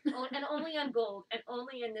round. And only on gold, and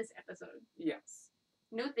only in this episode. Yes.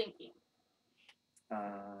 No thinking.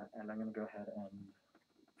 And I'm going to go ahead and,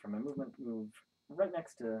 for my movement, move right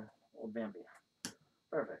next to old Bambi.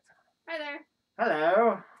 Perfect. Hi there.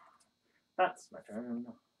 Hello. That's my turn.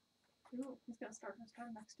 Ooh, he's gonna start his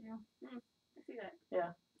turn next to you. I see that.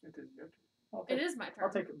 It is your turn. I'll It take, is my turn. I'll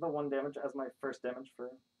take the 1 damage as my first damage for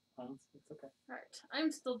Holmes. It's okay. Alright,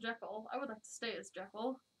 I'm still Jekyll. I would like to stay as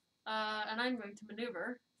Jekyll. And I'm going to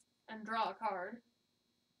maneuver and draw a card.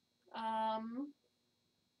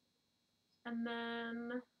 And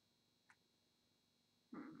then...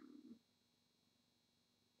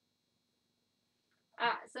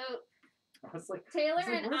 So I was like, Taylor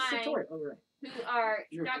where's and I, Setorie? Oh, right. who are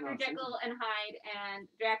You're Dr. not Jekyll and Hyde and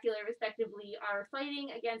Dracula respectively, are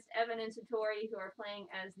fighting against Evan and Setorie, who are playing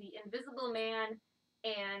as the Invisible Man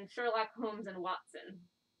and Sherlock Holmes and Watson.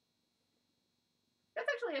 That's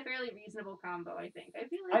actually a fairly reasonable combo, I think. I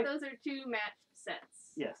feel like those are 2 matched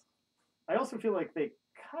sets. Yes. I also feel like they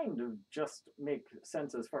kind of just make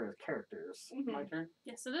sense as far as characters. Mhm. My turn.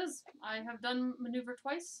 Yes, it is. I have done maneuver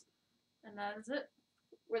twice, and that is it.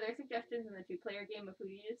 Were there suggestions in the 2-player game of who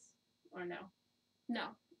to use? Or no?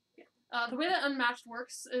 No. The way that Unmatched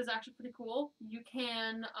works is actually pretty cool. You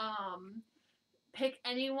can pick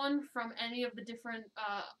anyone from any of the different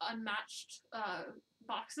Unmatched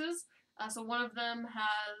boxes. So one of them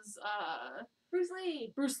has Bruce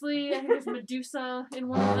Lee! Bruce Lee, I think there's Medusa in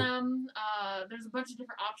one of them. There's a bunch of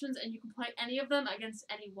different options, and you can play any of them against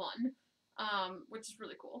anyone, which is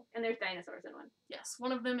really cool. And there's dinosaurs in one. Yes,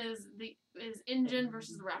 one of them is Injun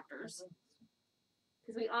versus the Raptors.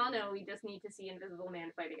 Because we all know we just need to see Invisible Man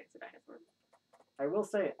fight against a dinosaur. I will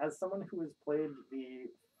say, as someone who has played the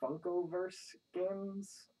Funkoverse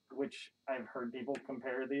games, which I've heard people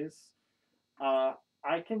compare these,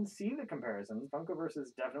 I can see the comparison. Funkoverse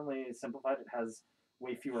is definitely simplified. It has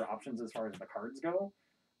way fewer options as far as the cards go.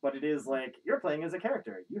 But it is like you're playing as a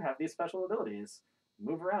character. You have these special abilities.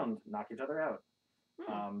 Move around, knock each other out.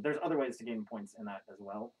 There's other ways to gain points in that as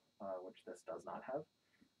well, which this does not have.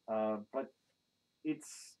 But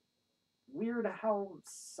it's weird how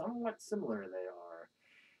somewhat similar they are.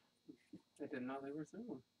 I didn't know they were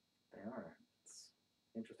similar. They are. It's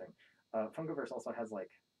interesting. Funkoverse also has like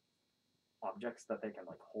objects that they can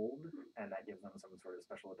like hold, and that gives them some sort of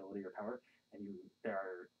special ability or power. And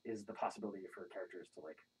is the possibility for characters to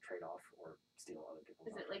like trade off or steal other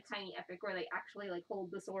people's. Is it like objects. Tiny Epic where they actually like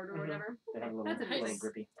hold the sword or whatever? They have a That's little amazing.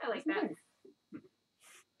 grippy. I like that.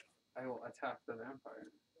 I will attack the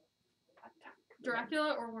vampire.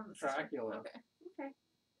 Dracula or one of the sisters? Dracula. Okay. Okay.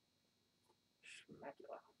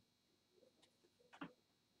 Schmacula.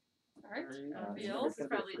 All right. Feels. This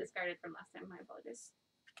is probably discarded from last time. My apologies.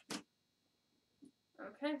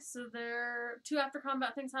 Okay, so there two after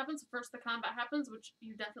combat things happen. So first the combat happens, which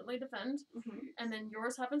you definitely defend, and then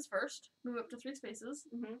yours happens first. Move up to 3 spaces.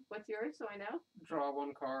 What's yours, so I know? Draw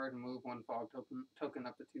 1 card and move 1 fog token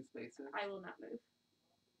up to 2 spaces. I will not move.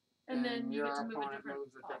 And then you your get to move a opponent different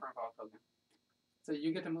moves a fog. different fog token. So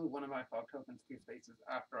you get to move one of my fog tokens 2 spaces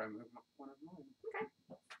after I move one of mine. Okay.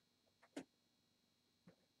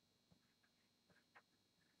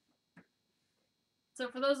 So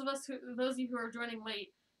for those of you who are joining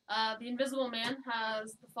late, the Invisible Man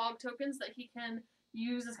has the fog tokens that he can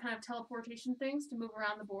use as kind of teleportation things to move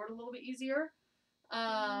around the board a little bit easier.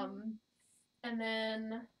 And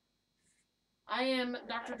then I am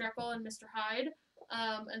Dr. Jekyll and Mr. Hyde,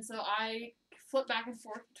 and so I flip back and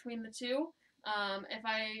forth between the two. If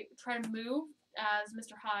I try to move as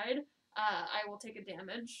Mr. Hyde, I will take a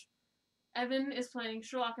damage. Evan is playing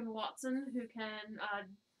Sherlock and Watson, who can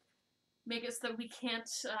make it so that we can't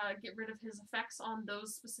get rid of his effects on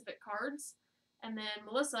those specific cards. And then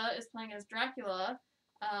Melissa is playing as Dracula,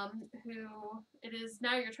 who it is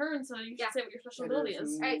now your turn, so you should say what your special ability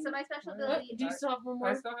is. Alright, so my special ability... Do you still have one more?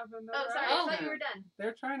 I still have another Oh, sorry, I thought you were done.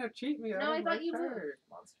 They're trying to cheat me. No, I thought you moved.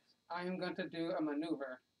 Monsters. I am going to do a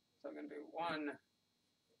maneuver. So I'm going to do 1.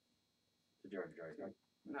 Did you already go?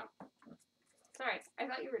 No. Sorry, I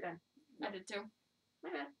thought you were done. I did too.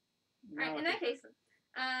 My bad. No, Alright, in that case,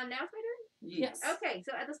 now it's my turn? Yes. Okay,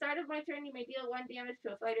 so at the start of my turn, you may deal 1 damage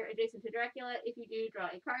to a fighter adjacent to Dracula. If you do, draw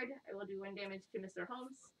a card. I will do 1 damage to Mr.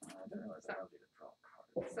 Holmes. I didn't realize I allowed you to draw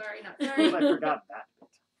cards. Sorry, not I sorry. forgot that bit.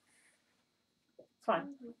 It's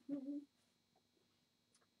fine. Would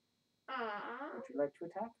you like to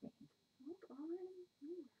attack me?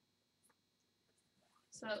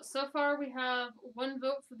 So far we have 1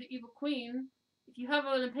 vote for the Evil Queen. If you have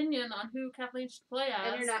an opinion on who Kathleen should play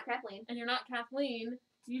as, And you're not Kathleen.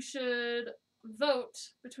 you should vote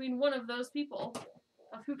between one of those people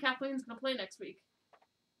of who Kathleen's going to play next week.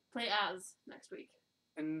 Play as next week.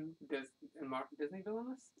 In Disney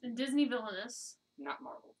Villainous? In Disney Villainous. Not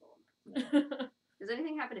Marvel Villainous. Does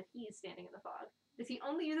anything happen if he's standing in the fog? Does he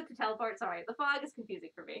only use it to teleport? Sorry, the fog is confusing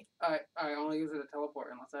for me. I only use it to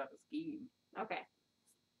teleport unless I have a scheme. Okay.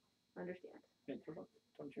 Understand. Hey,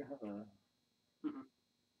 don't you have a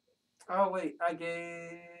Oh wait, I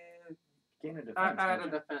gave. gain a defense? I had don't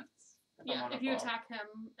a you? defense. Yeah, I'm on if a you fog. attack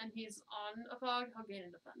him and he's on a fog, he'll gain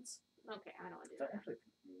a defense. Okay, I don't want to do That that. actually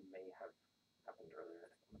may have happened earlier. I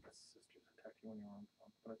think one of the sisters attacked you when you were on the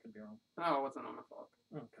phone, but I could be wrong. No, I wasn't on a fog.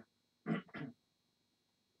 Okay.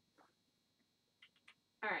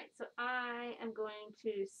 Alright, so I am going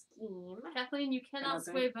to scheme. Kathleen, you And I cannot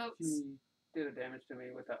think sway votes. She did a damage to me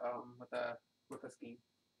with a scheme.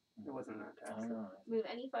 It wasn't an attack. So. Move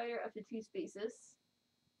any fighter up to 2 spaces.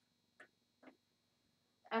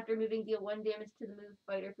 After moving, deal 1 damage to the moved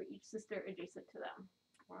fighter for each sister adjacent to them.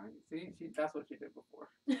 Right. See, that's what she did before.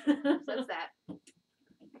 So that's that.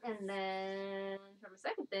 And then from a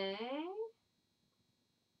second thing,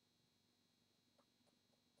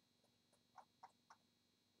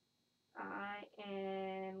 I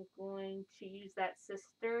am going to use that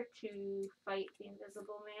sister to fight the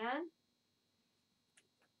Invisible Man.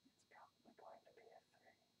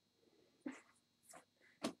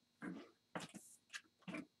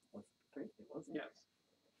 Was it 3? It wasn't. Yes.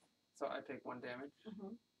 So I take 1 damage.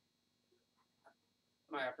 Mm-hmm.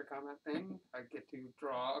 My after combat thing, I get to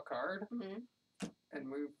draw a card Mm-hmm. and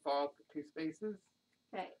move fog 2 spaces.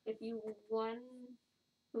 Okay, if you won,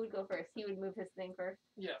 who would go first? He would move his thing first.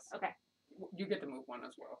 Yes. Okay. You get to move 1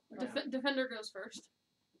 as well. Defender goes first.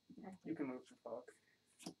 Okay. You can move to fog.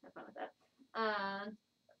 Have fun with that.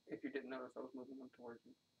 If you didn't notice, I was moving them towards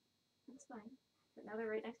you. That's fine. But now they're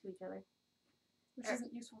right next to each other. Which Alright.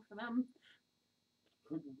 isn't useful for them.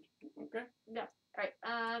 Okay. Alright,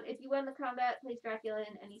 if you win the combat, place Dracula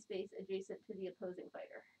in any space adjacent to the opposing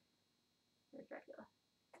fighter. Where's Dracula?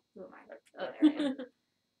 Who am I? Oh, there I am.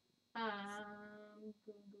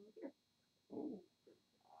 Here. Ooh.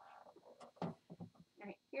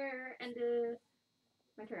 Alright, here, end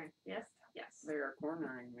my turn. Yes? Yes. They are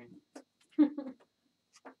cornering me.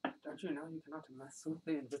 Don't you know you cannot mess with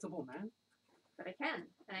the invisible man? But I can,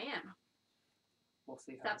 and I am. We'll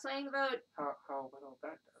see Stop swaying the vote. how well that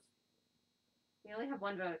does. We only have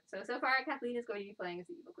one vote. So far, Kathleen is going to be playing as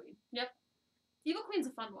the Evil Queen. Evil Queen's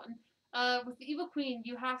a fun one. With the Evil Queen,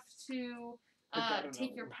 you have to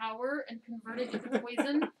take your power and convert it into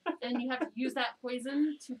poison, and you have to use that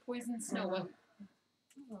poison to poison Snow White.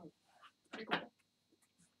 Pretty cool.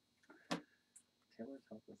 Taylor's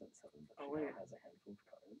health is at 7, but Oh, she now wait. has a handful of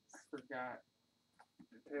cards. I forgot.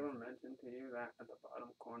 Did Taylor mention to you that at the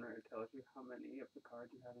bottom corner it tells you how many of the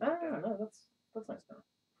cards you have in your deck? No, that's nice to know.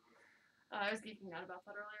 I was geeking out about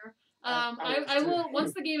that earlier. I I was will too.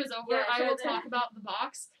 once the game is over. Yeah, I will sure talk about the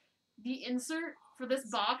box. The insert for this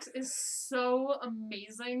box is so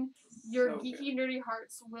amazing. Your So geeky, nerdy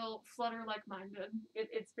hearts will flutter like mine did.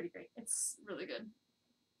 It's pretty great. It's really good.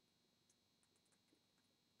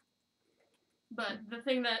 But the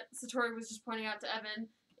thing that Setorie was just pointing out to Evan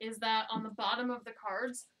is that on the bottom of the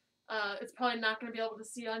cards, it's probably not going to be able to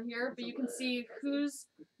see on here, but you can see whose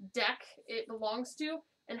deck it belongs to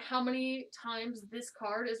and how many times this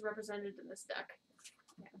card is represented in this deck.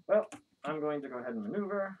 Well, I'm going to go ahead and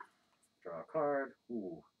maneuver. Draw a card.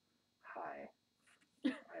 Ooh, hi.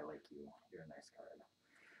 I like you. You're a nice card.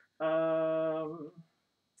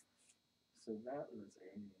 So that was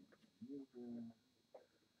a maneuver.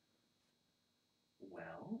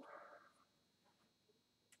 Well,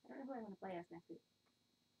 I don't know who I want to play as next week.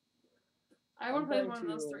 I want to I'm play as going one of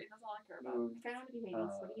those to three. That's all I care about. move I kind of want to be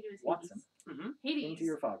Hades. What do you do as Watson Hades? Hades. into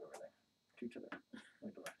your fog over there. 2 to the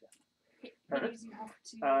right to left, yeah. Hades, you have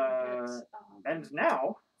to get, And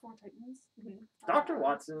now, 4 Titans. Dr.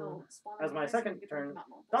 Watson, they'll spawn as in my there so you second can turn, get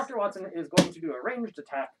them out. Dr. Watson is going to do a ranged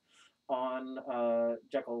attack on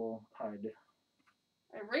Jekyll Hyde.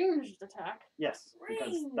 A ranged attack. Yes,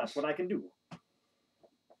 because that's what I can do.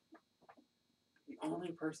 The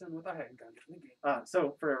only person with a handgun in the game.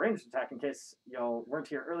 So for a ranged attack, in case y'all weren't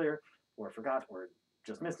here earlier, or forgot, or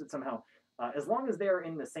just missed it somehow, as long as they are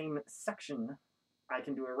in the same section, I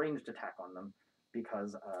can do a ranged attack on them,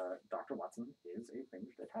 because Dr. Watson is a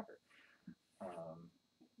ranged attacker.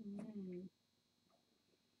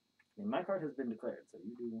 And my card has been declared, so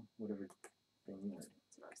you do whatever thing you want.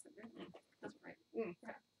 That's what I was thinking. That's right.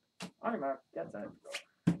 On your mark, get set,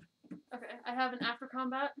 Okay, I have an after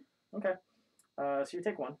combat. Okay. So you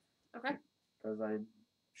take 1. Okay. Because I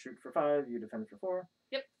shoot for 5, you defend for 4.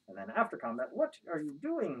 Yep. And then after combat, what are you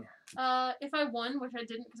doing? If I won, which I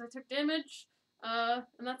didn't because I took damage,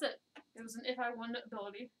 and that's it. It was an if I won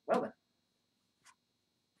ability. Well then.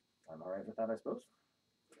 I'm alright with that, I suppose.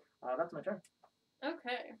 That's my turn.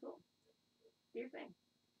 Okay. Cool. Do your thing.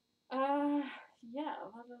 Yeah,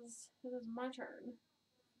 that is my turn.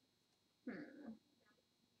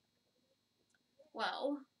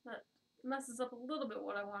 Well, that messes up a little bit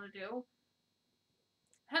what I want to do.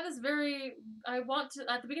 I have this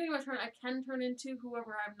at the beginning of my turn, I can turn into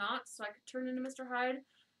whoever I'm not, so I could turn into Mr. Hyde,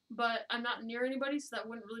 but I'm not near anybody, so that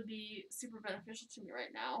wouldn't really be super beneficial to me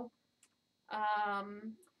right now.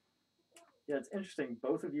 Yeah, it's interesting.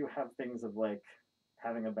 Both of you have things of, like,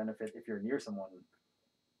 having a benefit if you're near someone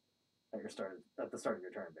at the start of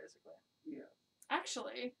your turn, basically. Yeah.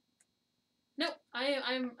 Actually, no,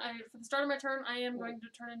 for the start of my turn, I am going to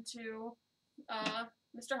turn into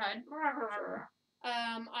Mr. Hyde. Sure.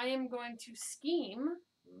 I am going to scheme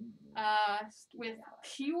with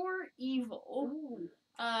pure evil.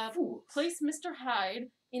 Fools. Place Mr.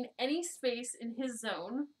 Hyde in any space in his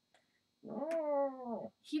zone.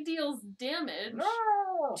 No. He deals damage,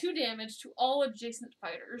 No. 2 damage to all adjacent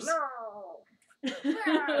fighters. No.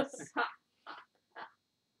 Yes.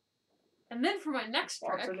 And then for my next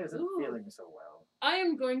trick, Watson isn't feeling so well. I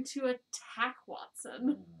am going to attack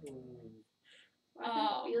Watson.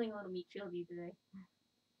 Watson's feeling a little meat shieldy today.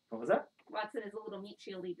 What was that? Watson is a little meat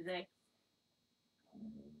shieldy today.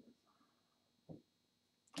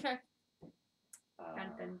 Okay.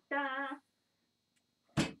 Dun, dun, dun.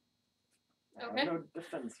 I have Okay. no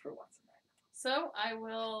defense for Watson. So I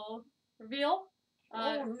will reveal.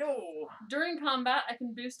 Oh no! During combat, I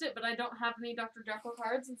can boost it, but I don't have any Dr. Jekyll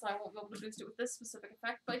cards, and so I won't be able to boost it with this specific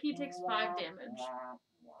effect. But he takes 5 damage.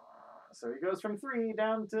 So he goes from 3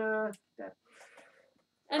 down to dead.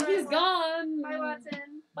 And he's gone! Bye,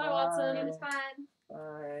 Watson. Bye, Watson. It was fun.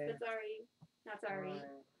 Bye. But sorry. Not sorry.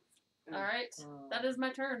 Bye. All right, that is my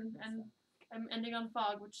turn, and I'm ending on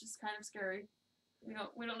fog, which is kind of scary. We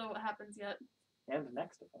don't know what happens yet. And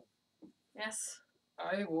next of all. Yes,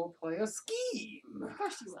 I will play a scheme. of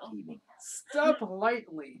course you will. Scheming. Step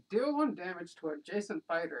lightly. Deal 1 damage to adjacent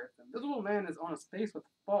fighter. If the invisible man is on a space with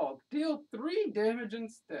fog, deal 3 damage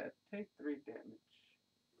instead. Take 3 damage.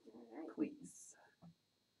 Alright. Please.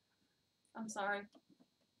 I'm sorry.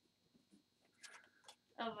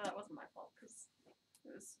 Although that wasn't my fault because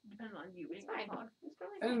it was dependent on you being It's fine. on fog. It's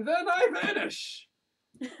totally fine. And then I vanish.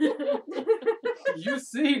 You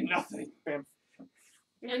see nothing. Bam.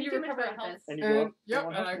 And you Too much recover for health. this. And you go And up yep,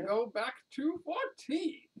 one and I health, go back to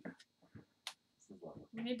 14. This is lovely.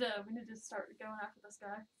 We need to start going after this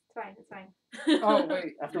guy. It's fine. It's fine. Oh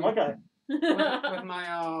wait, After what guy? with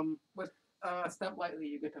my step lightly,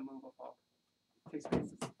 you get to move a fog. Take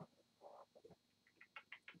spaces.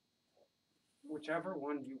 Whichever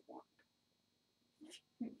one you want.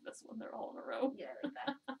 This one, they're all in a row. Yeah, I like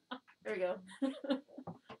that. There we go.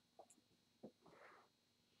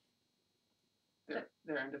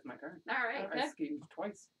 There ended my turn. All right. Okay. I schemed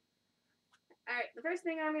twice. All right. The first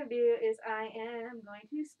thing I'm going to do is I am going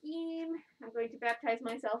to scheme. I'm going to baptize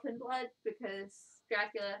myself in blood because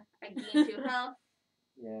Dracula, I gain 2 health.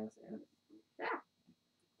 Yes.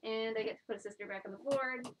 And I get to put a sister back on the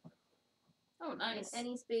board. Oh, nice. In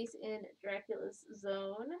any space in Dracula's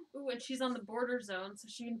zone. Ooh, and she's on the border zone, so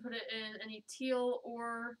she can put it in any teal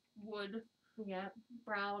or wood, Yeah.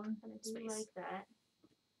 brown And I do space. like that.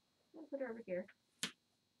 I'll put her over here.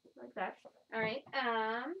 Like that. Alright,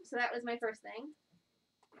 so that was my first thing.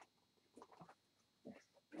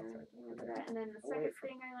 Remember that. And then the Away second from-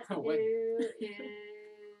 thing I like to Away. do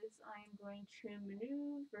is I'm going to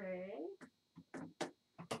maneuver.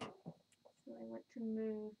 So I want to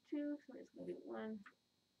move 2, so it's going to be 1,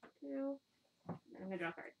 2. And I'm going to draw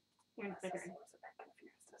a card. Here's my turn. was a bit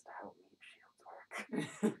confused as to how meat shields work.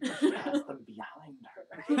 She has them behind her.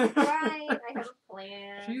 Right, I have a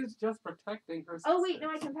plan. She's just protecting her. Oh wait, no,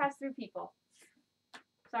 I can pass through people.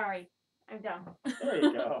 Sorry, I'm done. There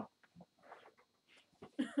you go.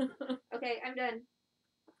 Okay, I'm done.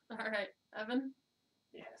 All right, Evan.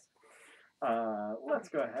 Yes. Let's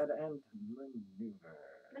go ahead and maneuver.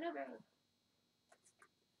 Maneuver.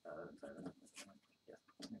 Sorry, yes.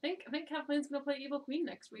 I think Kathleen's gonna play Evil Queen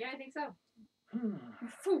next week. Yeah, I think so. Hmm. You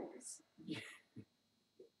fools.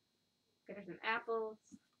 There's some apples,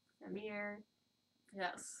 a mirror.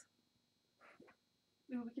 Yes.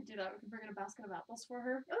 Ooh, we could do that. We can bring in a basket of apples for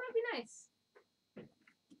her. Oh, that'd be nice.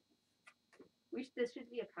 This should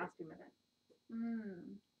be a costume event.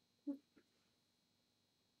 Hmm.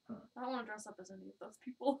 Huh. I don't want to dress up as any of those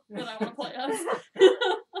people that I want to play as.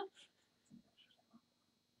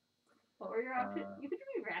 What were your options? You could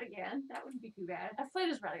be Ratigan. That wouldn't be too bad. I've played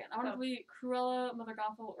as Radigan. I want to be Cruella, Mother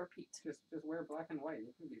Gothel, or Pete. Just wear black and white.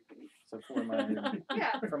 You can be pink. So for my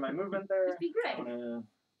Yeah, for my movement there, just be I'm gray. gonna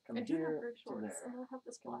come I do have here gray to shorts, there. and I have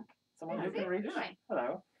this black. Someone Yeah, who can see? reach. Fine.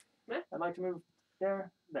 Hello. What? I'd like to move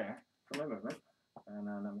there for my movement, and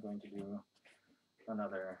then I'm going to do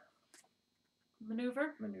another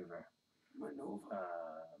Maneuver. maneuver. Maneuver.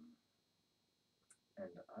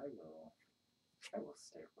 And I will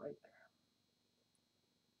stay right there.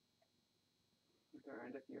 Or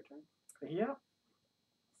end of your turn. Yeah.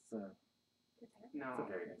 It's a No.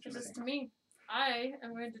 very Give this interesting. to me. I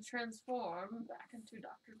am going to transform back into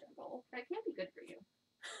Dr. Jekyll. That can't be good for you.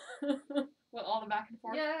 What, all the back and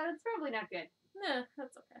forth? Yeah, that's probably not good. Nah,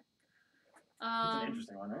 that's okay. It's an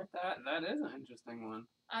interesting one, right? That is an interesting one.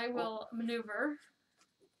 I will maneuver,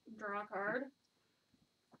 draw a card.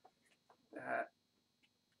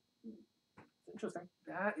 It's interesting.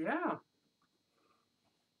 Yeah.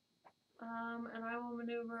 And I will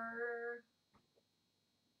maneuver.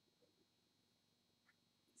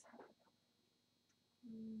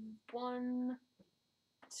 1,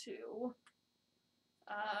 2.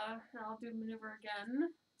 And I'll do maneuver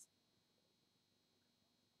again.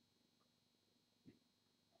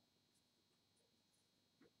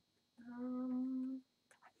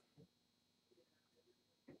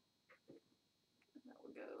 That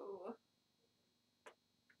will go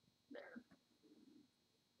there.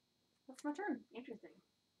 That's my turn. Interesting.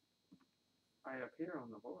 I appear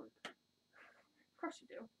on the board. Of course you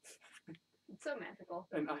do. It's so magical.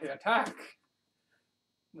 And I attack.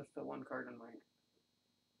 With the 1 card in my hand.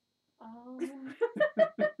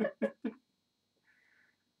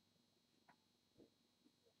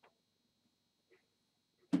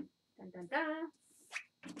 Dun dun dun.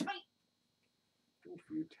 If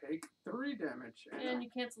you take 3 damage. And you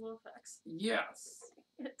cancel the effects. Yes.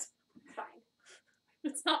 It's Fine.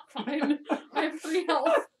 It's not fine. I have 3 health.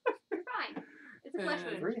 You're fine. It's a flesh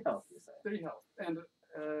wound. 3 health, you 3 health. And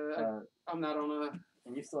Uh, I'm not on a...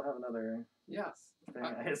 and you still have another Yes. thing.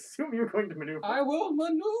 I assume you're going to maneuver. I will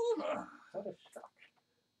maneuver. What a shock.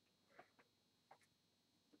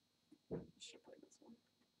 Should play this one.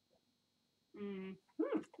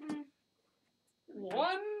 Mm. 1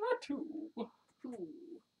 or 2. Ooh.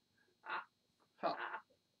 Huh.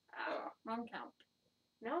 Wrong count.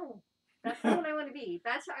 No. That's not what I want to be.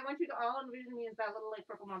 I want you to all envision me as that little like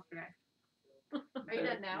purple monster guy. Are you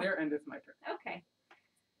done now? There endeth my turn. Okay.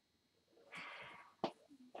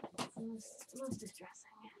 It's most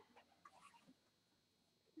distressing.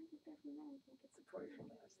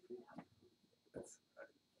 It's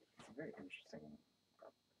a very interesting.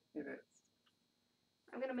 It is.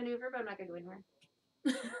 I'm gonna maneuver, but I'm not gonna go anywhere.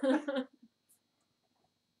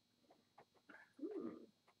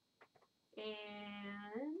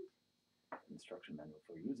 And Instruction manual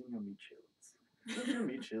for using your meat shields. Keep your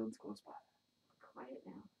meat shields close by. quiet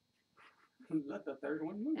now. Let the third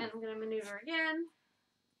one move. And I'm gonna maneuver again.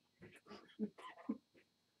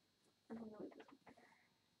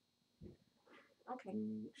 Okay,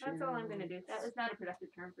 that's all I'm gonna do. That was not a productive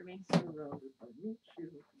turn for me. Surrounded by meat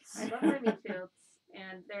shields. I love my meat shields,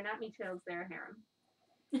 and they're not meat shields, they're a harem.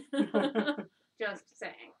 Just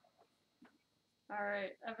saying.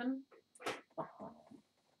 Alright, Evan.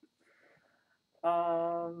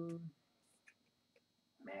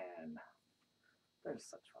 Man, there's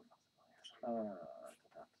such fun possibilities.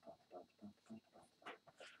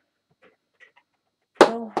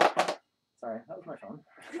 Well, sorry, that was my phone.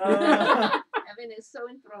 Evan is so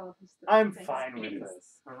enthralled. I'm fine with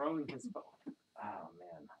this. Rolling his phone. Oh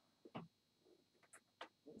man,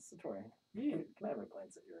 Setorie, Yeah. can I have a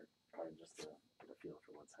glance at your card just to get a feel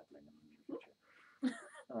for what's happening in the future?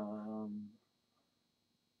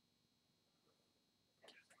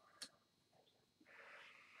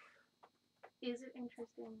 Is it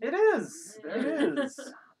interesting? It is. Yeah. It is.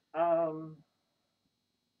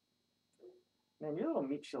 Man, your little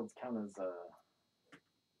meat shields count as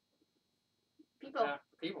People.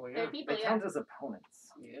 People, yeah. They're people, they yeah. count as opponents.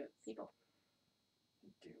 Yes. People. They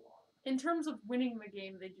do. In terms of winning the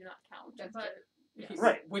game, they do not count. That's but true. yes.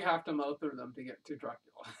 Right. We have to mow through them to get to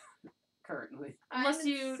Dracula. Currently. Unless I'm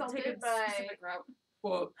you insulted take a by... specific route.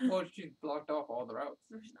 Well, she blocked off all the routes.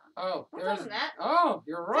 No, she's not. Oh, What's there's up with that? Oh,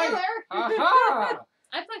 you're right. Taylor! Aha!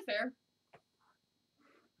 I play fair.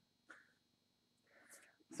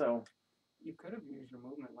 So You could have used your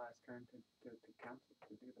movement last turn to cancel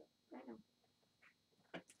to do that.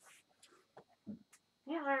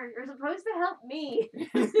 Taylor, you're supposed to help me.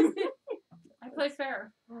 I play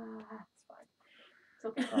fair. it's fine. It's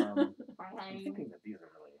okay. I'm Fine. thinking that these are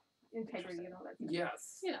really, Integrity and all that stuff.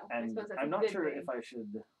 Yes. You know, and suppose that's I'm a not good sure thing. if I should.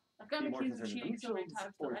 I've gotten Be more accused of concerned cheating with so many shields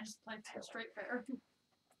times or that I just play Taylor. straight fair.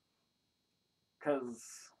 Because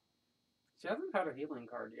She hasn't had a healing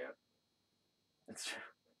card yet. it's true.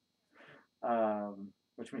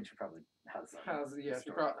 Which means she probably has some. Yeah,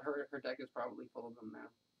 stored. her deck is probably full of them now.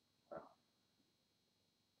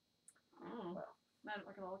 Oh. I don't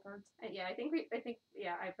look at all the cards. Yeah,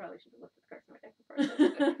 I probably should have looked at the cards in my deck before. I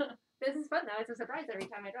started it. This is fun though. It's a surprise every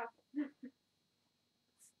time I draw.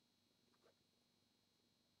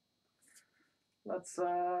 Let's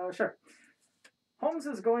sure. Holmes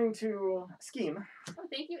is going to scheme. Oh,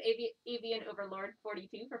 thank you, Avian Overlord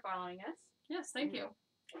 42 for following us. Yes, thank you.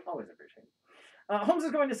 Always appreciate it. Holmes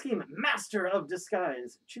is going to scheme Master of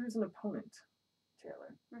Disguise. Choose an opponent,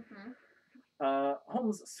 Taylor. Mm-hmm.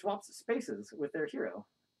 Holmes swaps spaces with their hero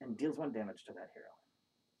and deals 1 damage to that hero.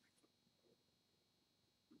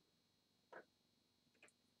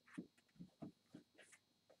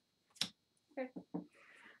 Okay.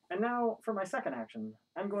 And now for my second action,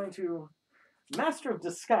 I'm going to Master of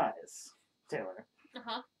Disguise, Taylor.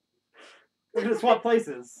 Uh-huh. We're going to swap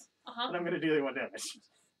places, Uh-huh. and I'm going to deal you 1 damage.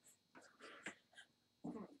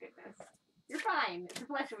 Oh my goodness. You're fine. It's a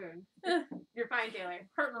flesh wound. You're fine, Taylor.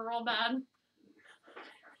 Hurting real bad.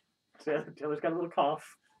 Taylor's got a little cough.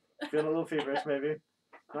 Feeling a little feverish, maybe.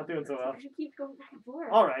 Not doing so well. She keeps going back and forth.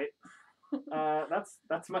 All right.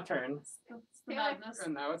 That's my turn. That's the Taylor. madness.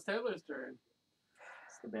 And now it's Taylor's turn.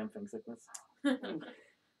 It's the damn thing sickness.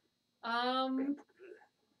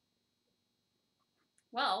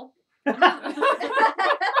 Well. No,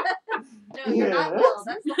 you're not well.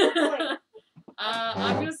 That's the whole point.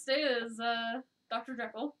 I'm gonna stay as Dr.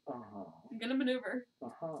 Jekyll. Uh-huh. I'm gonna maneuver.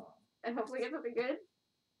 Uh-huh. And hopefully get something good.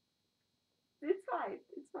 It's fine.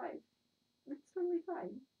 It's fine. It's totally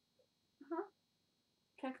fine. Uh-huh.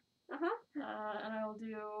 Okay. Uh-huh. And I will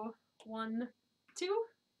do 1, 2.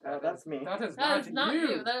 That's me. That is That is not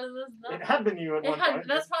you. That is not. It had been you at It one had. point.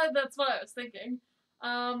 That's what I was thinking.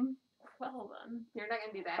 Well then. You're not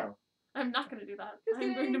gonna do that. Oh. I'm not gonna do that. Just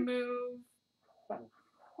I'm going to kidding. move.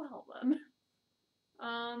 Well then.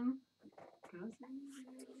 Can I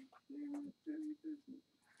see?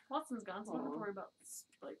 Watson's gone, so I don't have to Aw. worry about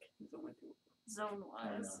like There's only two. zone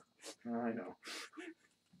wise. I know.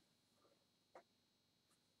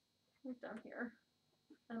 Right down here.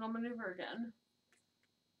 And I'll maneuver again.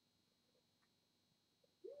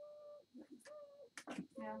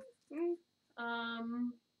 Yeah.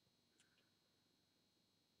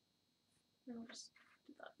 I'll just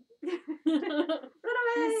do that. Run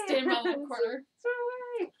away! Stay in my little corner. Run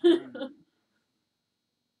away!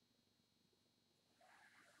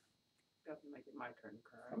 Doesn't make it my turn to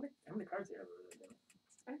How cry. many cards do you have over there, Danny?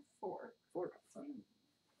 I have 4. 4 cards. Huh?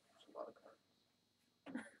 That's a lot of cards.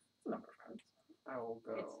 That's a number of cards. I will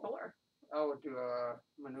go. It's 4. I will do a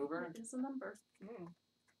maneuver. It is a number.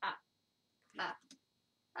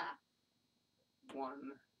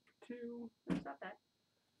 1, 2. Stop that.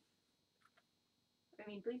 I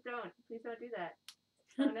mean, please don't. Please don't do that.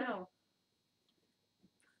 Oh no.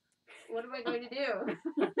 What am I going to do?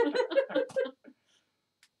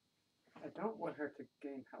 I don't want her to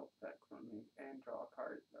gain health back from me and draw a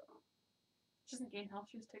card though. She doesn't gain health,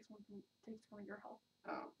 she just takes one of your health.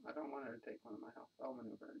 Oh, I don't want her to take one of my health. I'll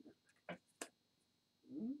maneuver again.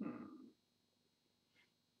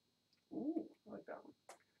 Ooh, I like that one.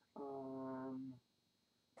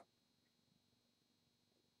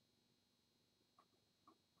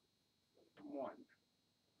 One.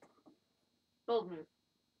 Bold move.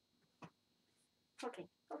 Okay.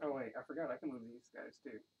 Oh wait, I forgot I can move these guys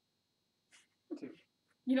too. 2.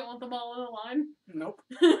 You don't want them all in a line? Nope.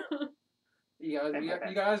 You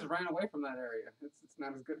guys ran away from that area. It's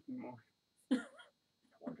not as good anymore. I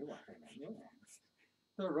wonder why they made me.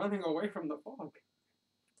 They're running away from the fog.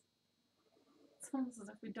 It's almost as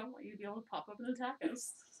if we don't want you to be able to pop up and attack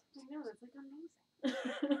us. I know, that's like amazing.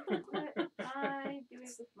 What am I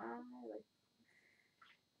doing with my life?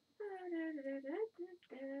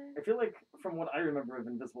 I feel like, from what I remember of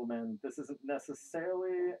Invisible Man, this isn't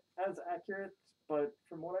necessarily as accurate, but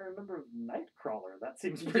from what I remember of Nightcrawler, that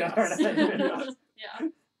seems pretty Yes. darn accurate. Yes. Yeah.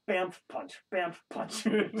 Bamf punch, bamf punch.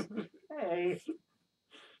 Hey.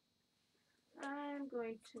 I'm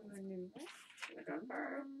going to maneuver.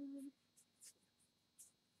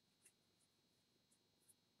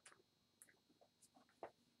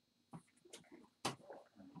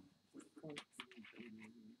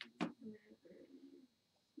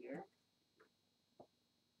 Here.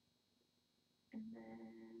 And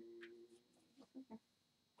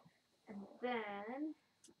then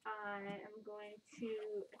I am going to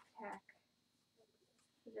attack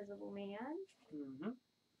the Visible Man. Mm-hmm.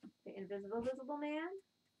 The Visible Man.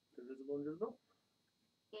 Invisible.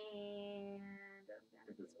 And I'm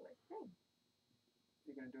gonna do a thing.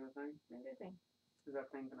 You gonna do a thing? I'm gonna do a thing. Is that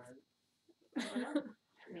thing gonna hurt? I don't know.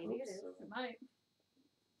 Maybe it is. It might.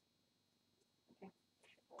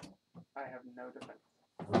 I have no defense.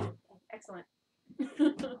 Okay, excellent.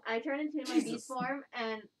 I turn into my beast form,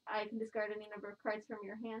 and I can discard any number of cards from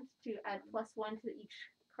your hand to add +1 to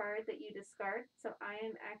each card that you discard. So I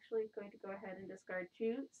am actually going to go ahead and discard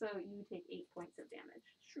 2, so you take 8 points of damage.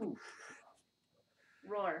 Shoo.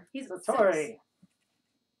 Roar. He's Setorie.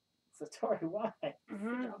 Setorie, why?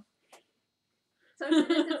 Mm-hmm. Social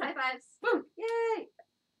distance high fives. Boom! Yay!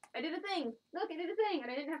 I did a thing. Look, I did a thing,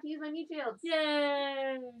 and I didn't have to use my mute shields.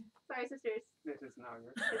 Yay! Sorry, sisters. It is now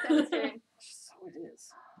your It's turn. Ella's turn. So it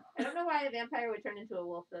is. I don't know why a vampire would turn into a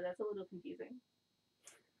wolf, though. That's a little confusing.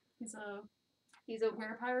 He's a He's a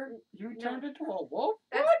werepire. You No. turned into a wolf?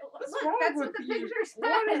 That's, What's look, wrong that's with what the you? picture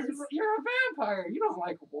What says. is? You're a vampire. You don't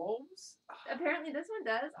like wolves. Apparently, this one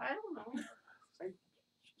does. I don't know.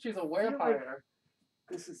 She's a feel werepire.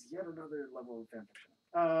 This is yet another level of fanfiction.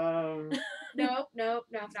 Nope.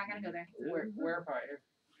 Not gonna go there. Werepire.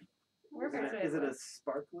 Is it a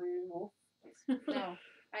sparkly wolf? No,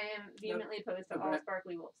 I am vehemently opposed to all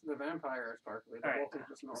sparkly wolves. The vampire is sparkly. The All right. wolf is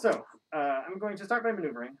just normal. So, I'm going to start by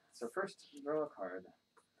maneuvering. So first, draw a card.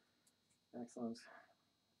 Excellent.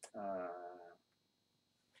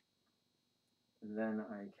 Then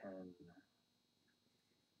I can...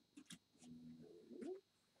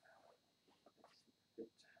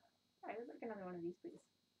 I would like another one of these, please.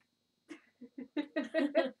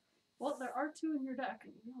 Well, there are 2 in your deck.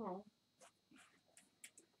 No.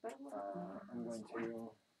 I'm going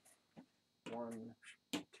to... 1,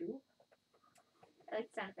 2. I like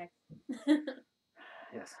sound effects.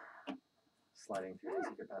 Yes. Sliding through the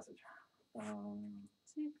secret passage.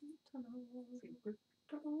 Secret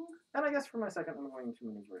tunnel. And I guess for my second, I'm going to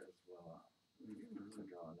maneuver as well. So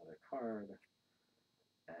draw another card.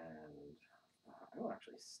 And I will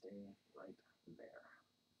actually stay right there.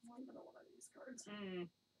 I'm gonna one of these cards.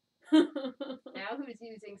 Now who's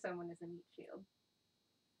using someone as a meat shield?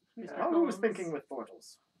 Mr. Now who was Holmes. thinking with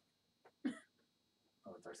portals?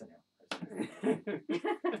 Oh, it's Arsenio.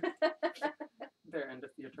 There, end of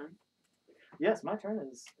your turn. Yes, my turn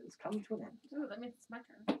is coming to an end. Ooh, that means it's my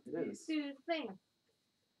turn. It is. Do the thing.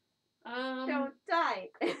 Um, Don't die.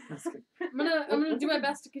 I'm gonna do my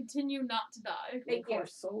best to continue not to die. Thank you.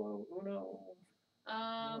 Solo uno.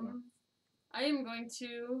 I am going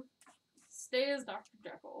to stay as Dr.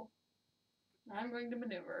 Jekyll. I'm going to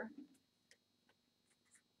maneuver.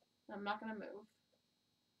 I'm not gonna move.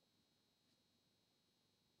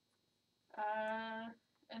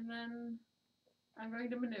 And then I'm going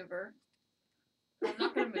to maneuver. I'm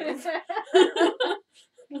not gonna move.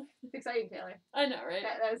 It's exciting, Taylor. I know, right?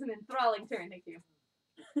 That was an enthralling turn. Thank you.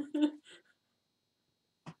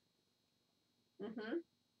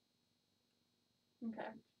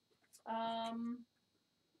 Okay.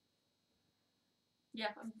 Yeah,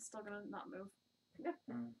 I'm still gonna not move. Yeah.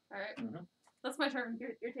 Alright. Mhm. That's my turn.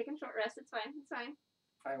 You're taking short rest. It's fine. It's fine.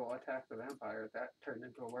 I will attack the vampire. That turned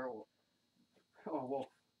into a werewolf. Oh, a wolf.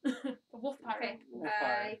 A wolf pirate. Okay. Wolf I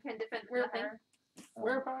fire. can defend with nothing.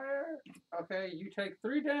 Werepire. Werefire! Okay, you take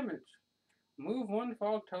 3 damage. Move 1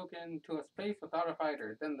 fog token to a space without a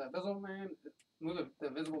fighter. Then the visible man, move the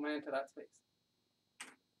visible man to that space.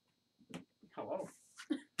 Hello.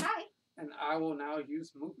 Hi. And I will now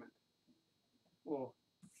use movement. Well,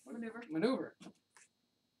 Maneuver. maneuver.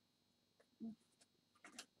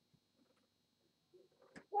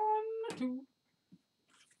 1, 2.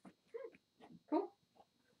 Cool.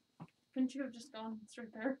 Couldn't you have just gone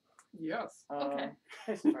straight there? Yes. Okay.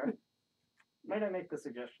 Hey, Setorie. Might I make the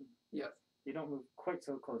suggestion? Yes. You don't move quite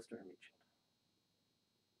so close to her meat shield.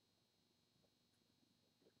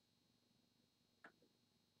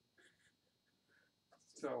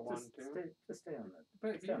 So 1, 2. Just stay on the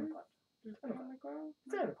But stay on the here? cloud. Just stay on the cloud?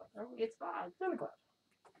 Stay on the cloud. I was- It's fog. Stay on the cloud.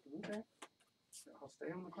 Okay. I'll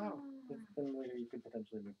stay on the cloud. Then later you could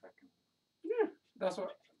potentially move back. Yeah. That's why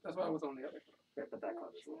I was on the other side. Yeah, but that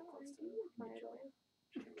cloud is a little close to the meat shield.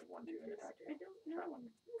 She can move 1, 2, and attack I you. don't know. I'm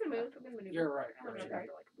gonna move. I'm gonna maneuver. You're right. Oh, She'd okay. have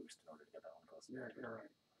to like boost in order to get that one close. You're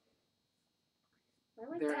right. I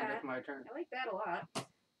like There that. ended my turn. I like that a lot.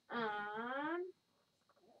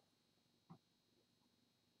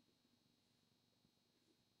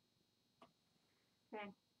 Okay.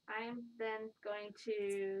 I'm then going to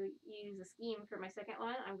use a scheme for my second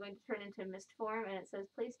one. I'm going to turn into mist form, and it says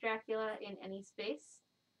place Dracula in any space.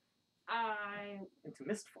 Into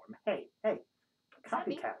mist form. Hey, not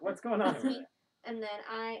me. copycat. What's going on That's over me. there? And then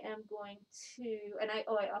I am going to, and I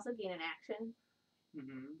also gain an action.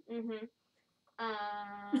 Mm-hmm.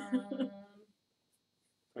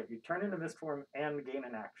 Wait, you turn into mist form and gain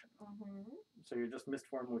an action. Mm-hmm. So you're just mist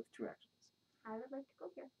form with 2 actions. I would like to go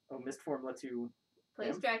here. Oh, mist form lets you.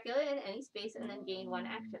 Place Dracula in any space and then gain 1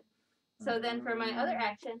 action. So then for my other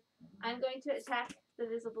action, I'm going to attack the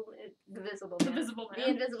invisible man. The visible The man.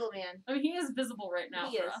 invisible man. I mean, he is visible right now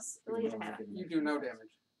He for is. us. Well, he doesn't have it. You do no damage.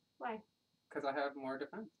 Why? Because I have more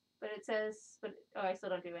defense. But it says, I still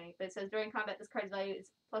don't do any. But it says during combat, this card's value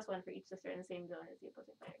is +1 for each sister in the same zone as the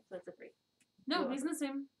opposing player. So it's a 3. No, You're he's in the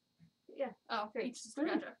same. Yeah. Oh, Three. each sister.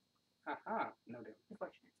 Gotcha. Haha, no damage.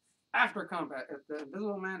 Unfortunate. After combat, if the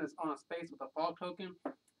invisible man is on a space with a fog token,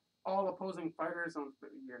 all opposing fighters on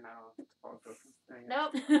you're not on a fog token. Dang it.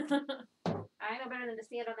 Nope. I know better than to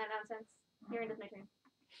stand on that nonsense. Here, it is my turn.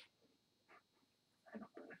 I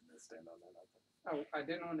don't understand on that. Oh, I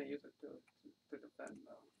didn't want to use it to defend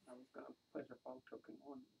though. I was gonna place a fog token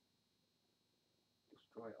on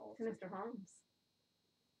destroy all. To Mr. Holmes.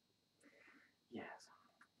 Yes.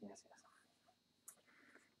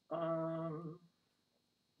 Oh,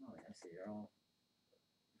 I see.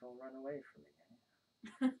 You'll run away from me.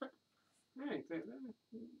 Hey, They run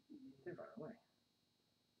away.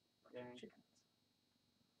 Like Yeah. chickens.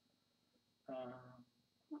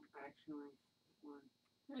 actually, 1.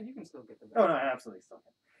 Yeah, you can still get the. Oh no, I absolutely still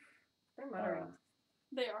can. They're muttering.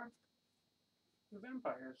 They are. The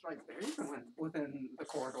vampire is right there, even within the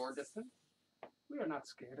corridor distance. We are not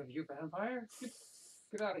scared of you, vampire.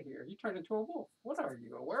 Get out of here. You turned into a wolf. What are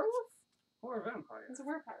you, a werewolf? Or a vampire? It's a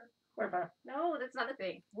werepire. Werepire. No, that's not a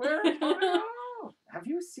thing. Werepire! Have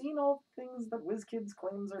you seen all things that WizKids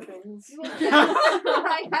claims are things?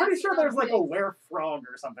 I I'm pretty have sure there's like a something. werefrog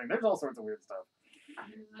or something. There's all sorts of weird stuff.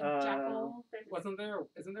 There's a jackal. Isn't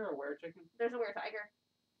there a were-chicken? There's a were-tiger.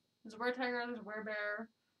 There's a were-tiger. There's a werebear.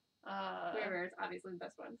 Were-bear is obviously the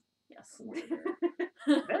best one. Yes.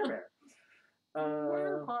 Bear.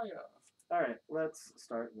 Werepire. All right, let's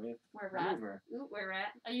start with Were rat. maneuver. Ooh, were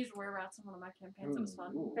rat. I used were rats in one of my campaigns. It was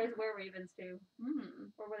fun. Ooh. There's were ravens too.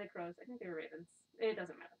 Mm. Or were they crows? I think they were ravens. It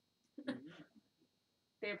doesn't matter.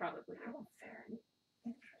 They're probably. How very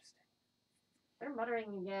interesting. They're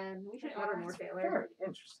muttering again. We should They mutter are. more, Taylor. Very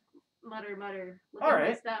interesting. Mutter, mutter. Look All at my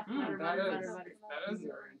right. stuff. Mutter, That mutter, is mutter, mutter. that is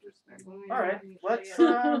very interesting. All right,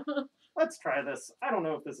 let's try this. I don't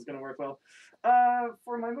know if this is going to work well.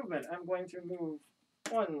 For my movement, I'm going to move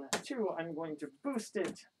 1, 2. I'm going to boost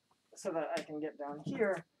it so that I can get down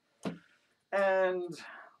here. And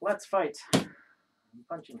let's fight. I'm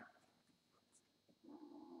punching.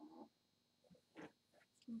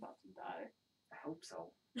 I'm about to die. I hope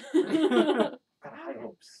so. Got high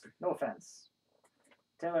hopes. No offense.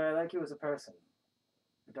 Taylor, I like you as a person.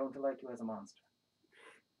 I don't like you as a monster.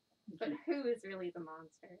 But who is really the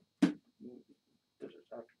monster?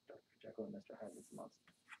 Dr. Jekyll and Mr. Hyde is a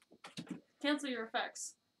monster. Cancel your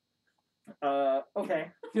effects.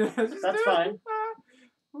 Okay. Just That's do it. fine.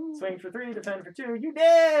 Swing for 3, defend for 2. You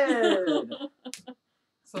did!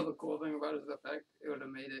 So the cool thing about his effect, it would have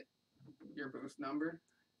made it your boost number.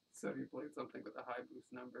 So if you played something with a high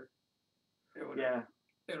boost number, it would Yeah.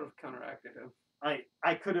 it would have counteracted him.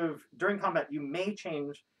 I could have, during combat, you may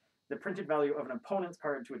change the printed value of an opponent's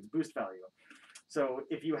card to its boost value. So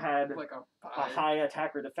if you had Like a a 5. high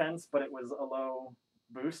attack or defense, but it was a low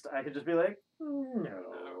boost, I could just be like, no.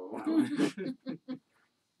 All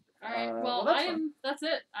right. well, Well, that's fun. that's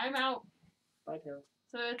it. I'm out. Bye, Taylor.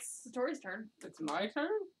 So it's Satori's turn. It's my turn?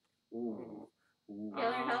 Ooh. Ooh.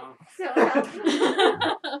 Taylor, help. Um, Taylor, help.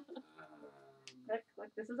 um, Look,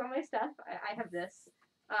 this is all my stuff. I have this.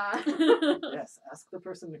 Yes, ask the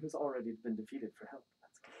person who's already been defeated for help.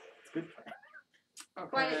 That's good. Plan.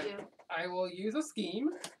 Quiet okay. you. I will use a scheme.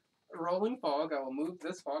 Rolling fog. I will move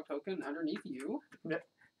this fog token underneath you. Yep.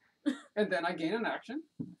 And then I gain an action.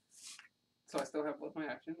 So I still have both my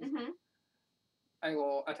actions. Mm-hmm. I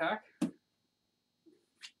will attack.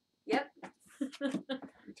 Yep.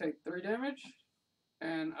 You take 3 damage.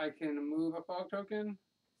 And I can move a fog token.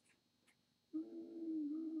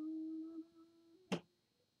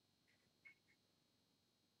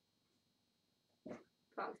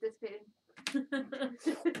 Fog's dissipated.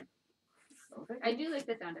 Okay. I do like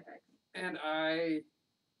the sound effect. And I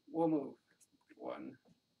will move one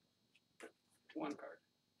card.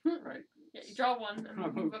 Right? Yeah, you draw one and I'll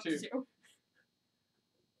then move move up 2. to 2.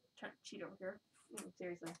 Trying to cheat over here.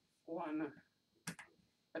 Seriously. 1,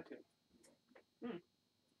 a 2.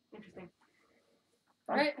 Interesting.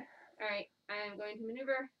 Fine. Right. Alright, I'm going to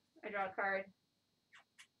maneuver. I draw a card.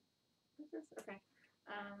 What's this? Okay.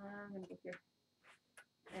 I'm going to go here.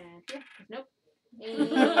 And here. Nope.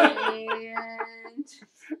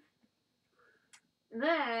 And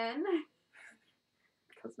then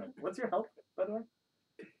That's not, what's your health, by the way?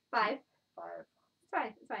 5. 5. It's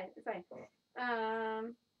fine. It's fine. It's fine.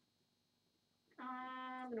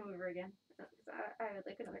 I'm gonna move her again. I would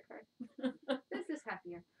like another card. This is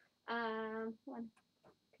happier. 1,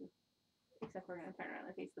 2. Except we're gonna turn around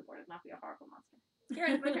and face the board and not be a horrible monster. Here,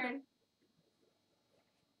 it's my turn.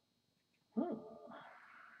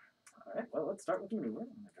 All right. Well, let's start with the maneuver. I'm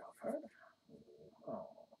gonna draw a card. Oh.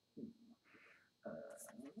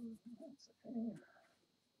 That's okay.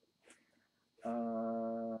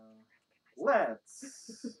 Let's.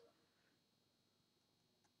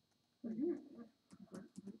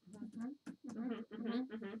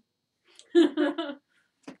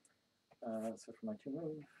 So for my 2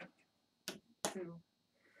 move. 2.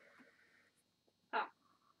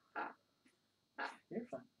 You're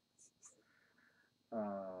fine.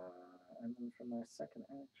 And then for my second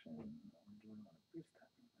action, do I want to boost that?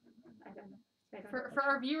 I don't know. For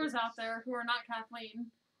our viewers out there who are not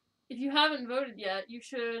Kathleen, if you haven't voted yet, you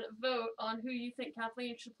should vote on who you think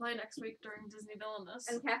Kathleen should play next week during Disney Villainous.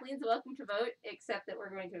 And Kathleen's welcome to vote, except that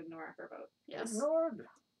we're going to ignore her vote. Yes. Ignored.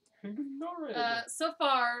 Ignore it. So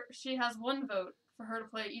far, she has 1 vote for her to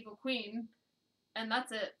play Evil Queen, and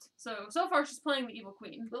that's it. So far, she's playing the Evil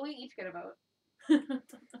Queen. But we each get a vote.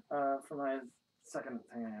 For my second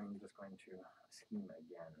thing, I'm just going to scheme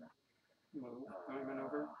again. Move. Going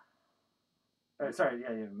maneuver. Sorry, yeah,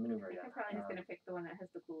 maneuver I think again. I'm probably just going to pick the one that has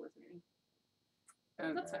the coolest movie.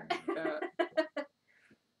 And That's fair.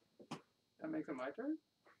 That makes it my turn?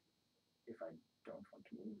 If I don't want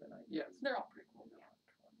to move, then I Yes. They're all pretty cool.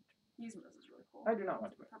 Yzma's is really cool. I do not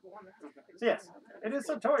want to move. Have one that has the So yes, pretty it is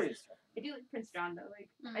cool. Satori's turn. I do like Prince John, though. Like,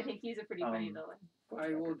 I think he's a pretty funny villain.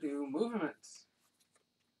 I will do movement.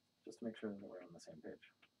 Just to make sure that we're on the same page.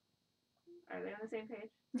 Are they on the same page?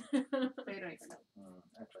 They don't even know.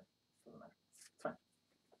 Actually, doesn't matter. It's fine.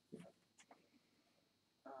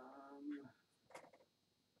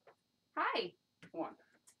 Hi. 1.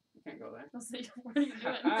 You can't go there. Let's see, what are you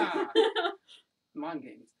doing? Ah. Mind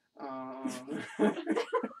games. Oh.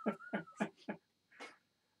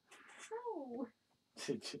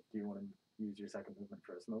 Do you want to use your second movement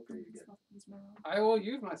for a smoke, or are you good? I will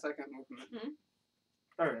use my second movement.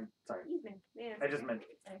 Oh, sorry. Evening. Yeah, I just meant.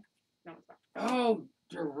 no, it's fine. Oh,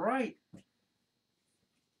 you're right.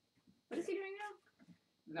 What is he doing now?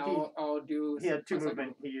 Now I'll do. He had 2 my second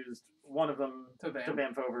movement. He used one of them to to vamp.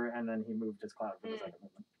 vamp over, and then he moved his cloud for the second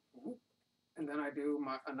movement. And then I do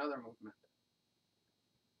my another movement.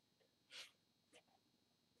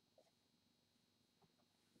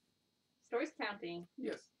 Story's counting.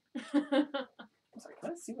 Yes. I'm sorry,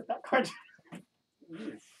 can I see what that card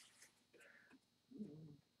Yes.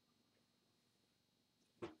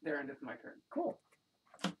 There ended my turn. Cool.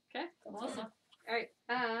 Okay, Melissa. All right.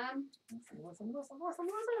 Listen.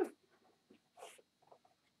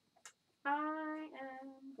 I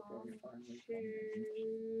am going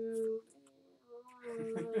to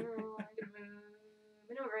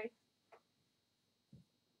maneuver.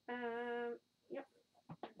 Yep.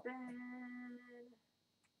 Then.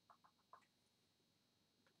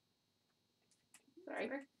 Sorry.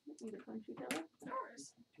 Need a punch each other. No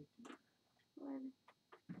worries. 1,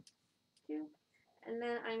 2. And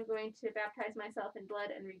then I'm going to baptize myself in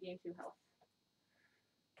blood and regain 2 health.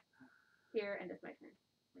 Here endeth my turn.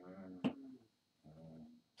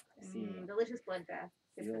 I see. Delicious blood bath.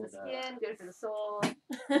 Good for the Feel skin, good for the soul.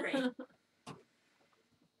 Great.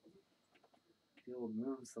 The old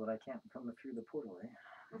move so that I can't come through the portal, eh?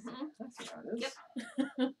 Mhm. That's how it is. Yep.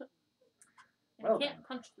 Well I can't then.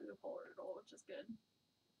 punch through the portal, which is good. I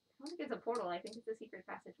don't think it's a portal. I think it's a secret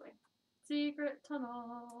passageway. Secret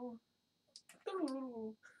tunnel.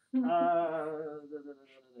 Ooh. Uh, Evan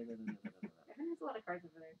has a lot of cards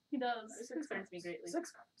over there. He does. This concerns me greatly.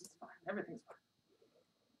 6 cards. It's fine. Everything's fine.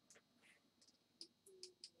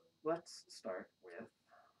 Let's start with.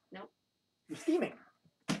 Nope. Scheming.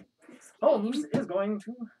 Holmes is going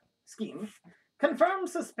to scheme. Confirm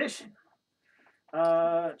suspicion.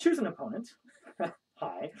 Choose an opponent.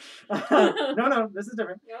 Hi. No, this is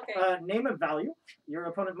different. Okay. Name a value. Your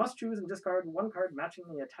opponent must choose and discard 1 card matching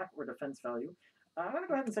the attack or defense value. I'm going to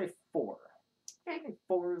go ahead and say 4. Okay. Any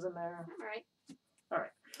 4s in there? All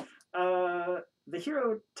Alright. The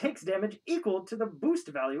hero takes damage equal to the boost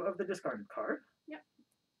value of the discarded card.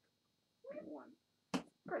 1.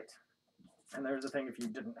 Great. And there's a thing if you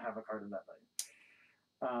didn't have a card of that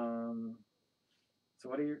value. So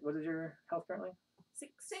what is your health currently?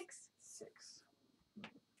 6. 6.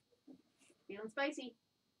 Feeling spicy.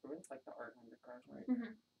 I really like the art on the card, right?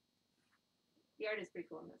 Mm-hmm. The art is pretty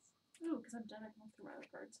cool in this. Ooh, because I'm done. I can look through my other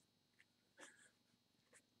cards.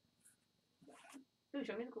 Ooh,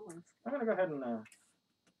 show me the cool ones. I'm going to go ahead and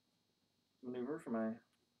maneuver for my...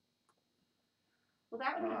 Well,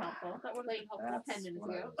 that would be helpful. That would be helpful. That's 10 minutes what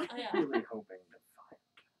ago. I was Oh, yeah. really hoping to find.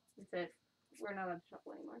 That's it. We're not allowed to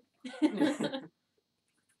shuffle anymore.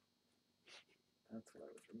 That's what I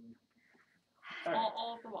was really hoping. Alright.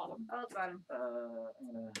 all at the bottom. All at the bottom. I'm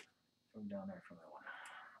going to go down there for that one.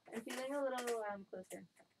 I'm feeling a little closer.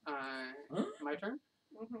 My turn?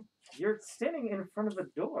 Mm-hmm. You're standing in front of the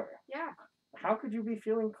door. Yeah, How could you be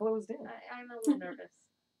feeling closed in? I'm a little nervous.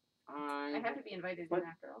 I have to be invited What? in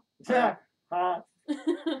after all. Yeah.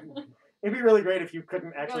 It'd be really great if you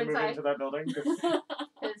couldn't actually move inside. into that building.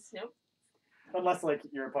 Nope. Unless, like,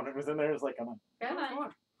 your opponent was in there. It's like, come on. Come on. Come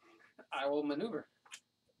on. I will maneuver.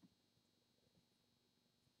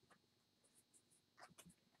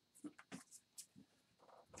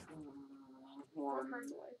 Four 1,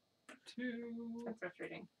 cards away. 2. That's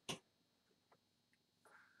frustrating.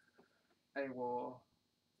 I will.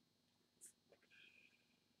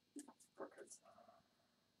 4 cards.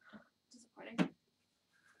 Disappointing.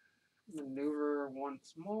 Maneuver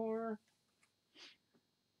once more.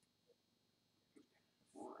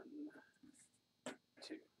 1,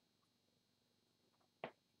 2.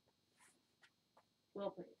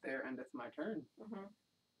 Well played. There endeth my turn. Mm-hmm.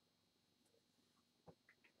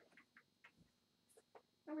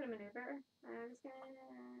 I'm gonna maneuver. I'm just going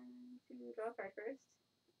to draw a card first.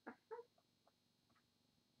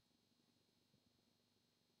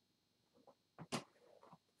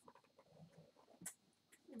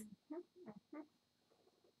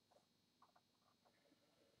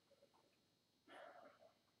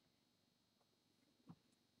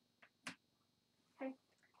 Okay.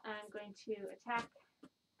 I'm going to attack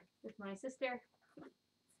with my sister,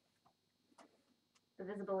 the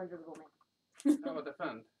visible invisible man. I will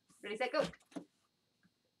defend. Ready, set, go.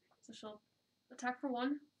 So she'll attack for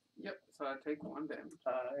 1. Yep, so I take 1 damage.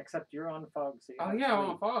 Except you're on fog, so you Oh have yeah, 3.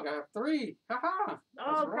 on fog, I have 3. Haha!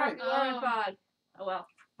 Oh, crap, right. you are in fog. Oh, well.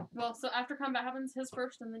 Well, so after combat happens, his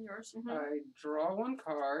first and then yours. Mhm. I draw one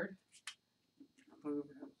card. Move.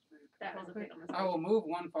 That was a fatal mistake. I will move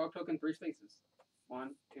one fog token 3 spaces.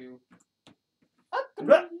 1, 2. And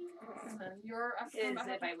then your after Is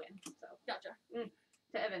combat if I happens. win. So, Gotcha.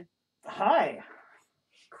 to Evan. Hi.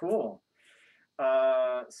 Cool.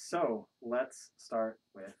 So let's start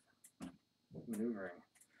with maneuvering.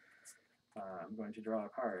 I'm going to draw a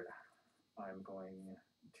card. I'm going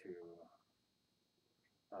to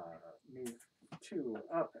move 2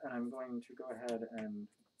 up, and I'm going to go ahead and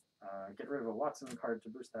get rid of a Watson card to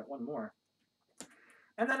boost that 1 more.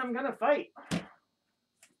 And then I'm going to fight.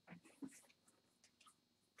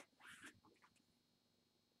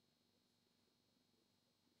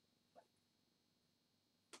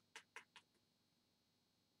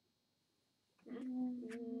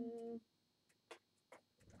 Mm.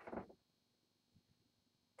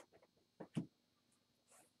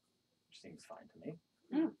 Which seems fine to me.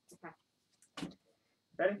 Okay.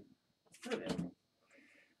 Ready? Okay.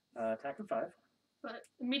 Attack of 5. But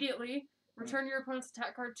immediately return your opponent's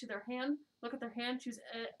attack card to their hand. Look at their hand, choose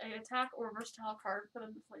a attack or versatile card, put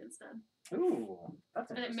them to play instead. Ooh, that's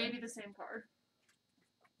And it interesting. may be the same card.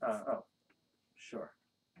 Oh, sure.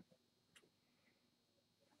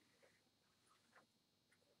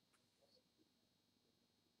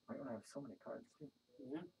 I don't have so many cards too.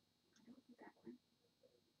 Yeah.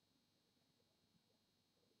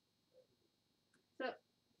 So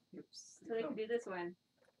they can do this one.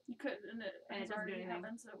 You could, and it And it has doesn't do already anything.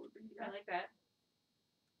 happened, so it would be. I like that.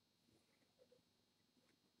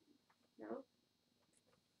 Nope.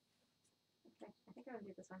 Okay, I think I would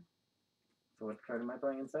do this one. So what card am I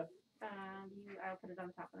playing instead? I'll put it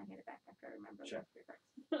on top and I hand it back after I remember Sure. the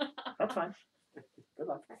 3 cards. That's fine. Good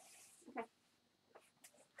luck. Okay.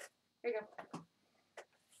 Here you go.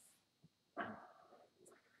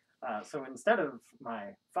 So instead of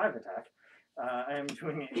my 5 attack, I am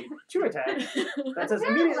doing a 2 attack that says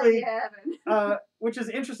immediately, which is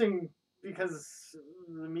interesting because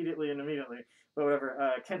immediately, but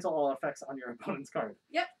whatever, cancel all effects on your opponent's card.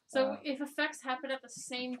 Yep. So if effects happen at the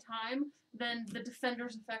same time, then the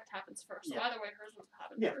defender's effect happens first. So Yeah. either way, hers would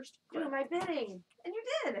happen Yeah. first. Do my bidding. And you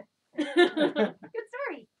did. That Good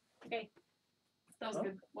story. Okay. was a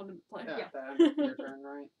good one to play. Yeah, Yeah. that ends your turn,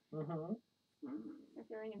 right? Mm-hmm. I'm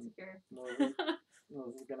feeling insecure.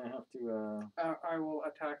 This is gonna have to. I will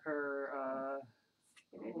attack her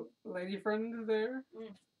lady friend there.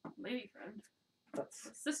 Lady friend.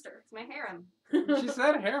 That's Sister. It's my harem. She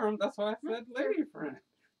said harem, that's why I said lady friend.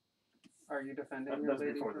 Are you defending that your was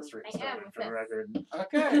lady before the friend? stream I started, am, for the yes. record.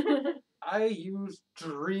 Okay. I use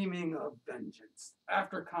Dreaming of Vengeance.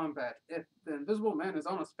 After combat, if the invisible man is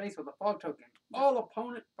on a space with a fog token, all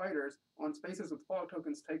opponent fighters on spaces with fog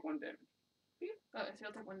tokens take 1 damage. Oh, so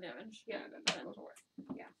you'll take 1 damage. Yeah, then that goes away.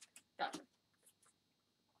 Gotcha.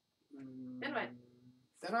 Then what?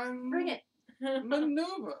 Then I Bring it.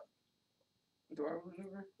 maneuver. Do I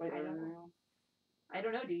maneuver? Wait, I don't know. I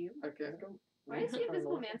don't know, do you? Okay. Why is the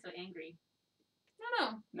invisible man so angry? I don't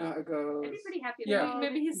know. No, it goes. I'd be pretty happy Yeah. to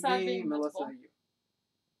Maybe he's sad me, being Melissa, invincible. you.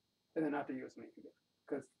 And then after you, it's me again.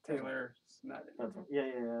 Because Taylor's not in. That's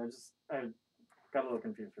yeah. I got a little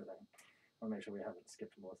confused for a second. I want to make sure we haven't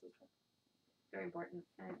skipped Melissa's turn. Very important.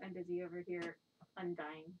 I'm busy over here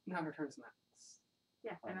undying. Now her turn's next.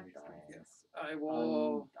 Yeah, I'm not Undying. Yes. I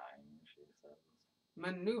will Undying, she says.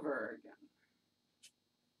 maneuver again.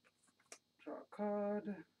 Draw a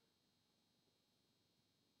card.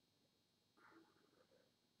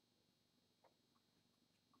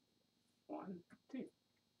 One, two.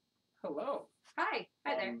 Hello. Hi.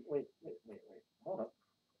 Hi there. Wait. Hold up.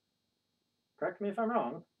 Correct me if I'm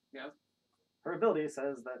wrong. Yes. Her ability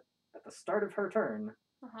says that at the start of her turn,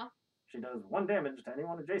 Uh-huh. she does 1 damage to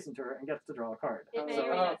anyone adjacent to her and gets to draw a card. It may So, or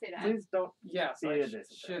may not say that. Please don't. Yes, Be I adjacent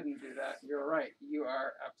to her. shouldn't do that. You're right. You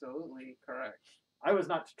are absolutely correct. I was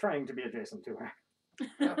not trying to be adjacent to her,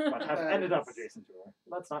 Yeah, but have that ended up is- adjacent to her.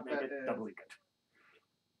 Let's not make that it is- doubly good.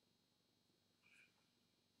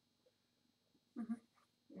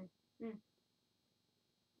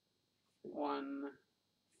 One.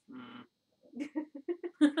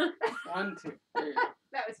 One, two. There you go.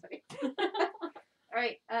 That was funny. All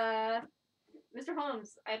right, Mr.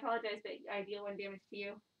 Holmes, I apologize, but I deal 1 damage to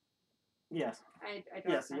you. Yes. I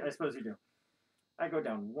draw Yes, a card. I suppose you do. I go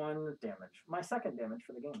down 1 damage. My 2nd damage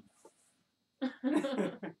for the game.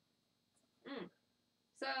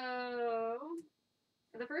 So,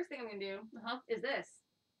 the first thing I'm going to do Uh-huh. is this.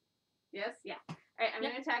 Yes? Yeah. All right, I'm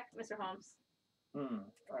Yeah. going to attack Mr. Holmes.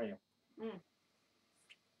 Are you?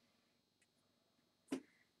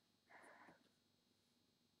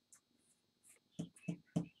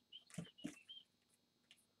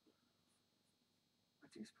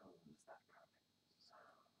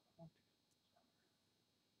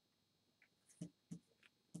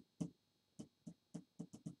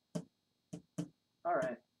 All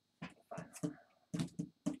right. Fine.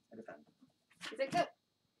 I defend. Is it go?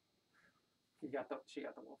 She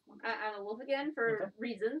got the wolf one. I'm a wolf again for Okay.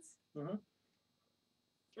 reasons. Mhm.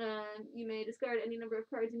 You may discard any number of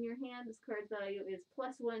cards in your hand. This card's value is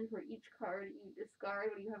 +1 for each card you discard.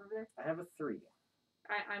 What do you have over there? I have a 3.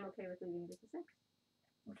 I'm okay with leaving this a 6.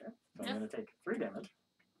 Okay. So I'm going to take 3 damage.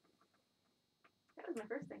 That was my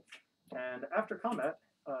first thing. And after combat,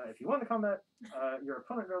 if you won the combat, your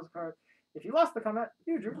opponent draws a card. If you lost the combat,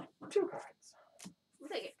 you drew 2 cards. We'll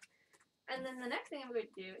take it. And then the next thing I'm going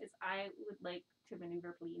to do is I would like to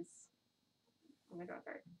maneuver, please. I'm going to draw a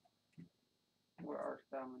card. Where art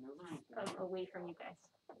thou maneuvering? Away from you guys.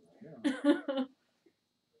 Yeah.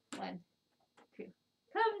 1, 2.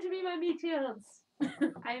 Come to me, my meteors.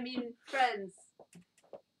 I mean, friends.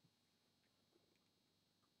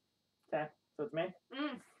 Okay. So it's me.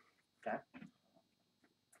 Mm. Okay.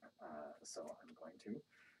 So I'm going to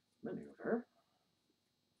maneuver.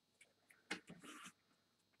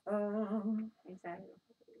 I'm sad I don't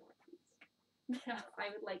have any more, please. Yeah. I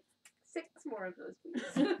would like 6 more of those,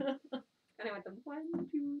 please. And I want them 1,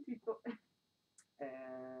 2, 3, 4.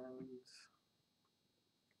 And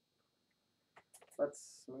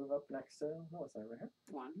let's move up next to Melissa over here.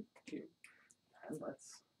 1, 2. And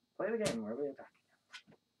let's play the game where we attack.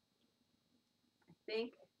 I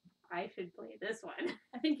think I should play this one.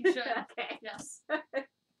 I think you should. Okay. Yes.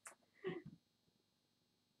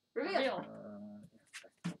 Reveal.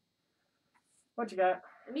 Yeah. What you got?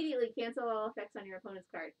 Immediately cancel all effects on your opponent's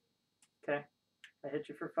card. Okay. I hit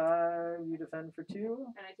you for 5, you defend for 2,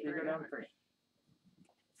 And I take you go it down down. 3.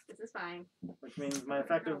 This is fine. Which means my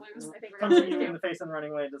effective I think we're punching going you to in the face and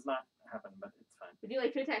running away does not happen, but it's fine. Would you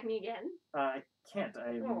like to attack me again? I can't.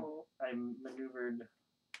 Oh. I'm maneuvered.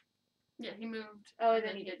 Yeah, he moved. Oh, and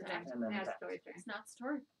then he did did attack. And then Now it's attack. Story's turn. It's not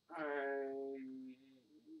story. I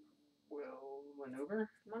will maneuver.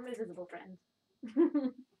 I'm my visible friend.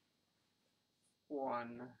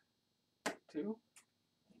 1, 2. Do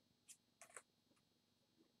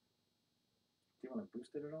you want to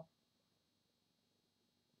boost it at all?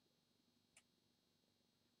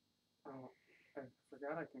 Oh, I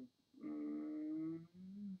forgot I can.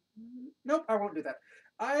 Nope, I won't do that.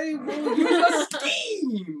 I will use a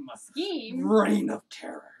scheme. Scheme. Reign of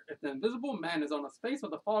Terror. If the invisible man is on a space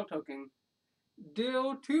with a fog token,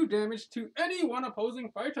 deal 2 damage to any one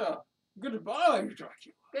opposing fighter. Goodbye,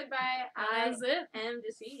 Dracula. Goodbye. I That's it. am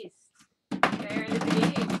deceased. Fair and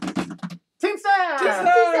defeated. Team Stab!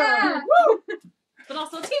 Stab! But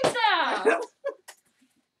also team staff.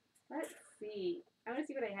 Let's see. I want to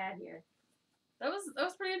see what I had here. That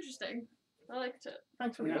was pretty interesting. I liked it.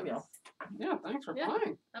 Thanks for the Yeah. email. Yeah, thanks for Yeah.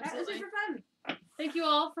 playing. That was Absolutely. super fun. Thank you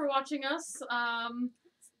all for watching us.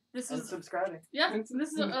 This And is subscribing. yeah.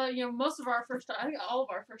 This is most of our first time. I think all of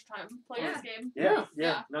our first time playing Yeah. this game. Yeah.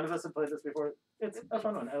 Yeah. None of us have played this before. It's a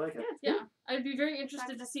fun one. I like it. Yeah, Yeah, I'd be very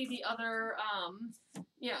interested to see the other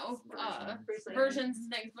Bruce Lee. versions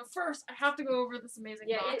and things. But first, I have to go over this amazing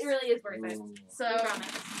Yeah, box. it really is worth it. Ooh. So I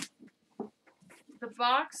promise. the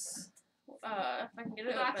box, if I can get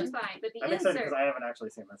The it box is open. fine, but the I'm excited insert. because I haven't actually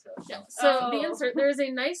seen this yet. Yeah. So Oh. the insert, there is a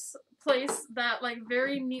nice place that like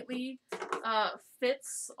very neatly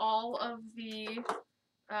fits all of the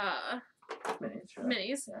Minis, sure.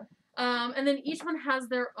 minis. Yeah. And then each one has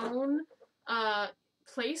their own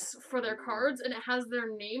place for their cards, and it has their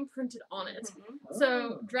name printed on it. Mhm.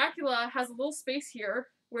 So Oh. Dracula has a little space here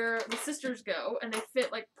where the sisters go, and they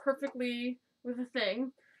fit like perfectly with the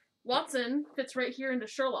thing. Watson fits right here into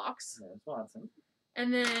Sherlock's, There's Watson.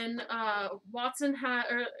 and then Watson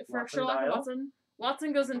for Watson Sherlock dial.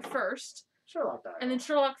 Watson goes in first, Sherlock dial. and then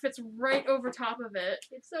Sherlock fits right over top of it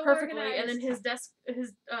It's so perfectly, organized. and then his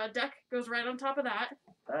deck goes right on top of that.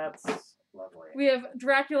 That's lovely. We have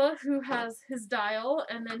Dracula, who has his dial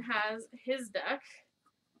and then has his deck.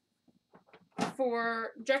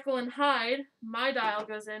 For Jekyll and Hyde, my dial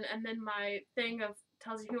goes in, and then my thing of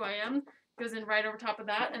tells you who I am goes in right over top of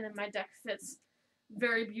that, and then my deck fits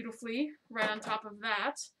very beautifully right on top of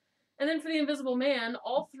that. And then for the Invisible Man,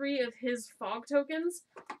 all 3 of his fog tokens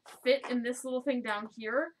fit in this little thing down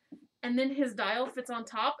here, and then his dial fits on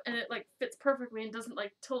top, and it like fits perfectly and doesn't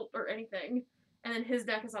like tilt or anything. And then his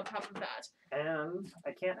deck is on top of that. And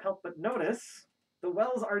I can't help but notice the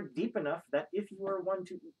wells are deep enough that if you were one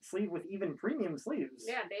to sleeve with even premium sleeves,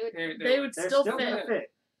 Yeah, they would They would they're still still fit gonna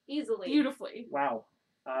fit. easily. beautifully. Wow.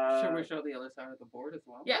 Should we show the other side of the board as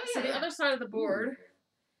well? Yeah, so the yeah. other side of the board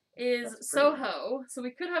is That's pretty. Soho. So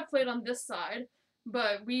we could have played on this side,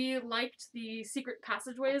 but we liked the secret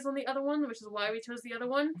passageways on the other one, which is why we chose the other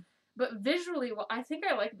one. But visually, well, I think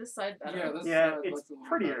I like this side better. Yeah, this Yeah, side it's looks a little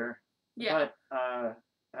prettier. Yeah. But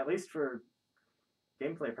at least for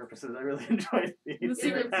gameplay purposes, I really enjoyed The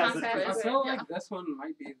secret passage. passage. I feel Yeah. like this one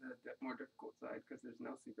might be the more difficult side because there's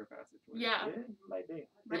no secret passageway. Yeah. It might be.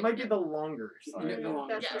 Right, It might be yeah. the longer side. Yeah, the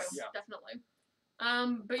longer That's side, Yes, yeah. definitely.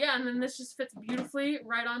 But yeah, and then this just fits beautifully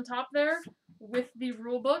right on top there with the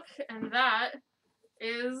rule book, and that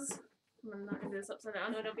is. I'm not gonna do this upside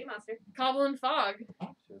down. No, don't be a monster. Cobble and Fog.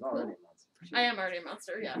 She was already a monster. I am already a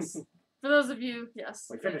monster. Yes. For those of you, yes.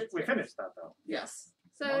 We Yeah, finished. that's We fair. finished that though. Yes.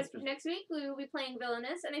 So Monsters. next week we will be playing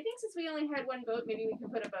Villainous, and I think since we only had one vote, maybe we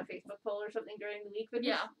can put up a Facebook poll or something during the week. But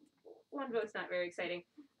Yeah. one vote's not very exciting.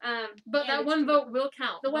 But and that it's one cheap. vote will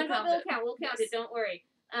count. The We'll one vote count will it. count. We'll count Yes. it. Don't worry.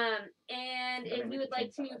 And if we you would can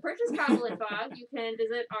like change to that. purchase Cobble and Fog, you can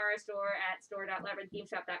visit our store at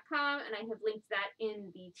store.labyrinthgameshop.com, and I have linked that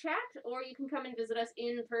in the chat. Or you can come and visit us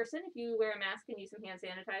in person if you wear a mask and use some hand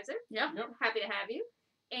sanitizer. Yeah. Yep. Happy to have you.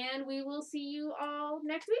 And we will see you all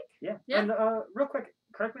next week. Yeah. Yeah. And real quick,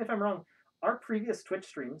 correct me if I'm wrong. Our previous Twitch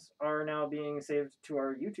streams are now being saved to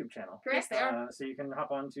our YouTube channel. Correct? Yes, they are. So you can hop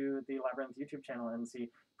onto the Labyrinth YouTube channel and see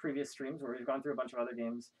previous streams where we've gone through a bunch of other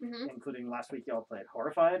games, Mm-hmm. including last week y'all played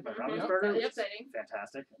Horrified by Mhm. Ravensburger, That was which is exciting.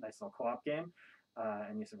 fantastic, nice little co-op game.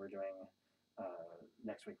 And you said we're doing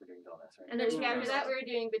next week we're doing Villainous, right? And the week Yeah. after that, we're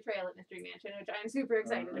doing Betrayal at Mystery Mansion, which I'm super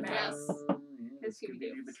excited about. Yes. It's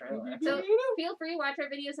Scooby-Doo. Betrayal. So Excellent. feel free, watch our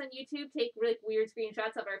videos on YouTube, take really weird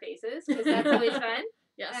screenshots of our faces, because that's always fun.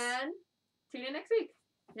 Yes. And tune in next week.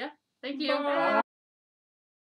 Thank you. Bye.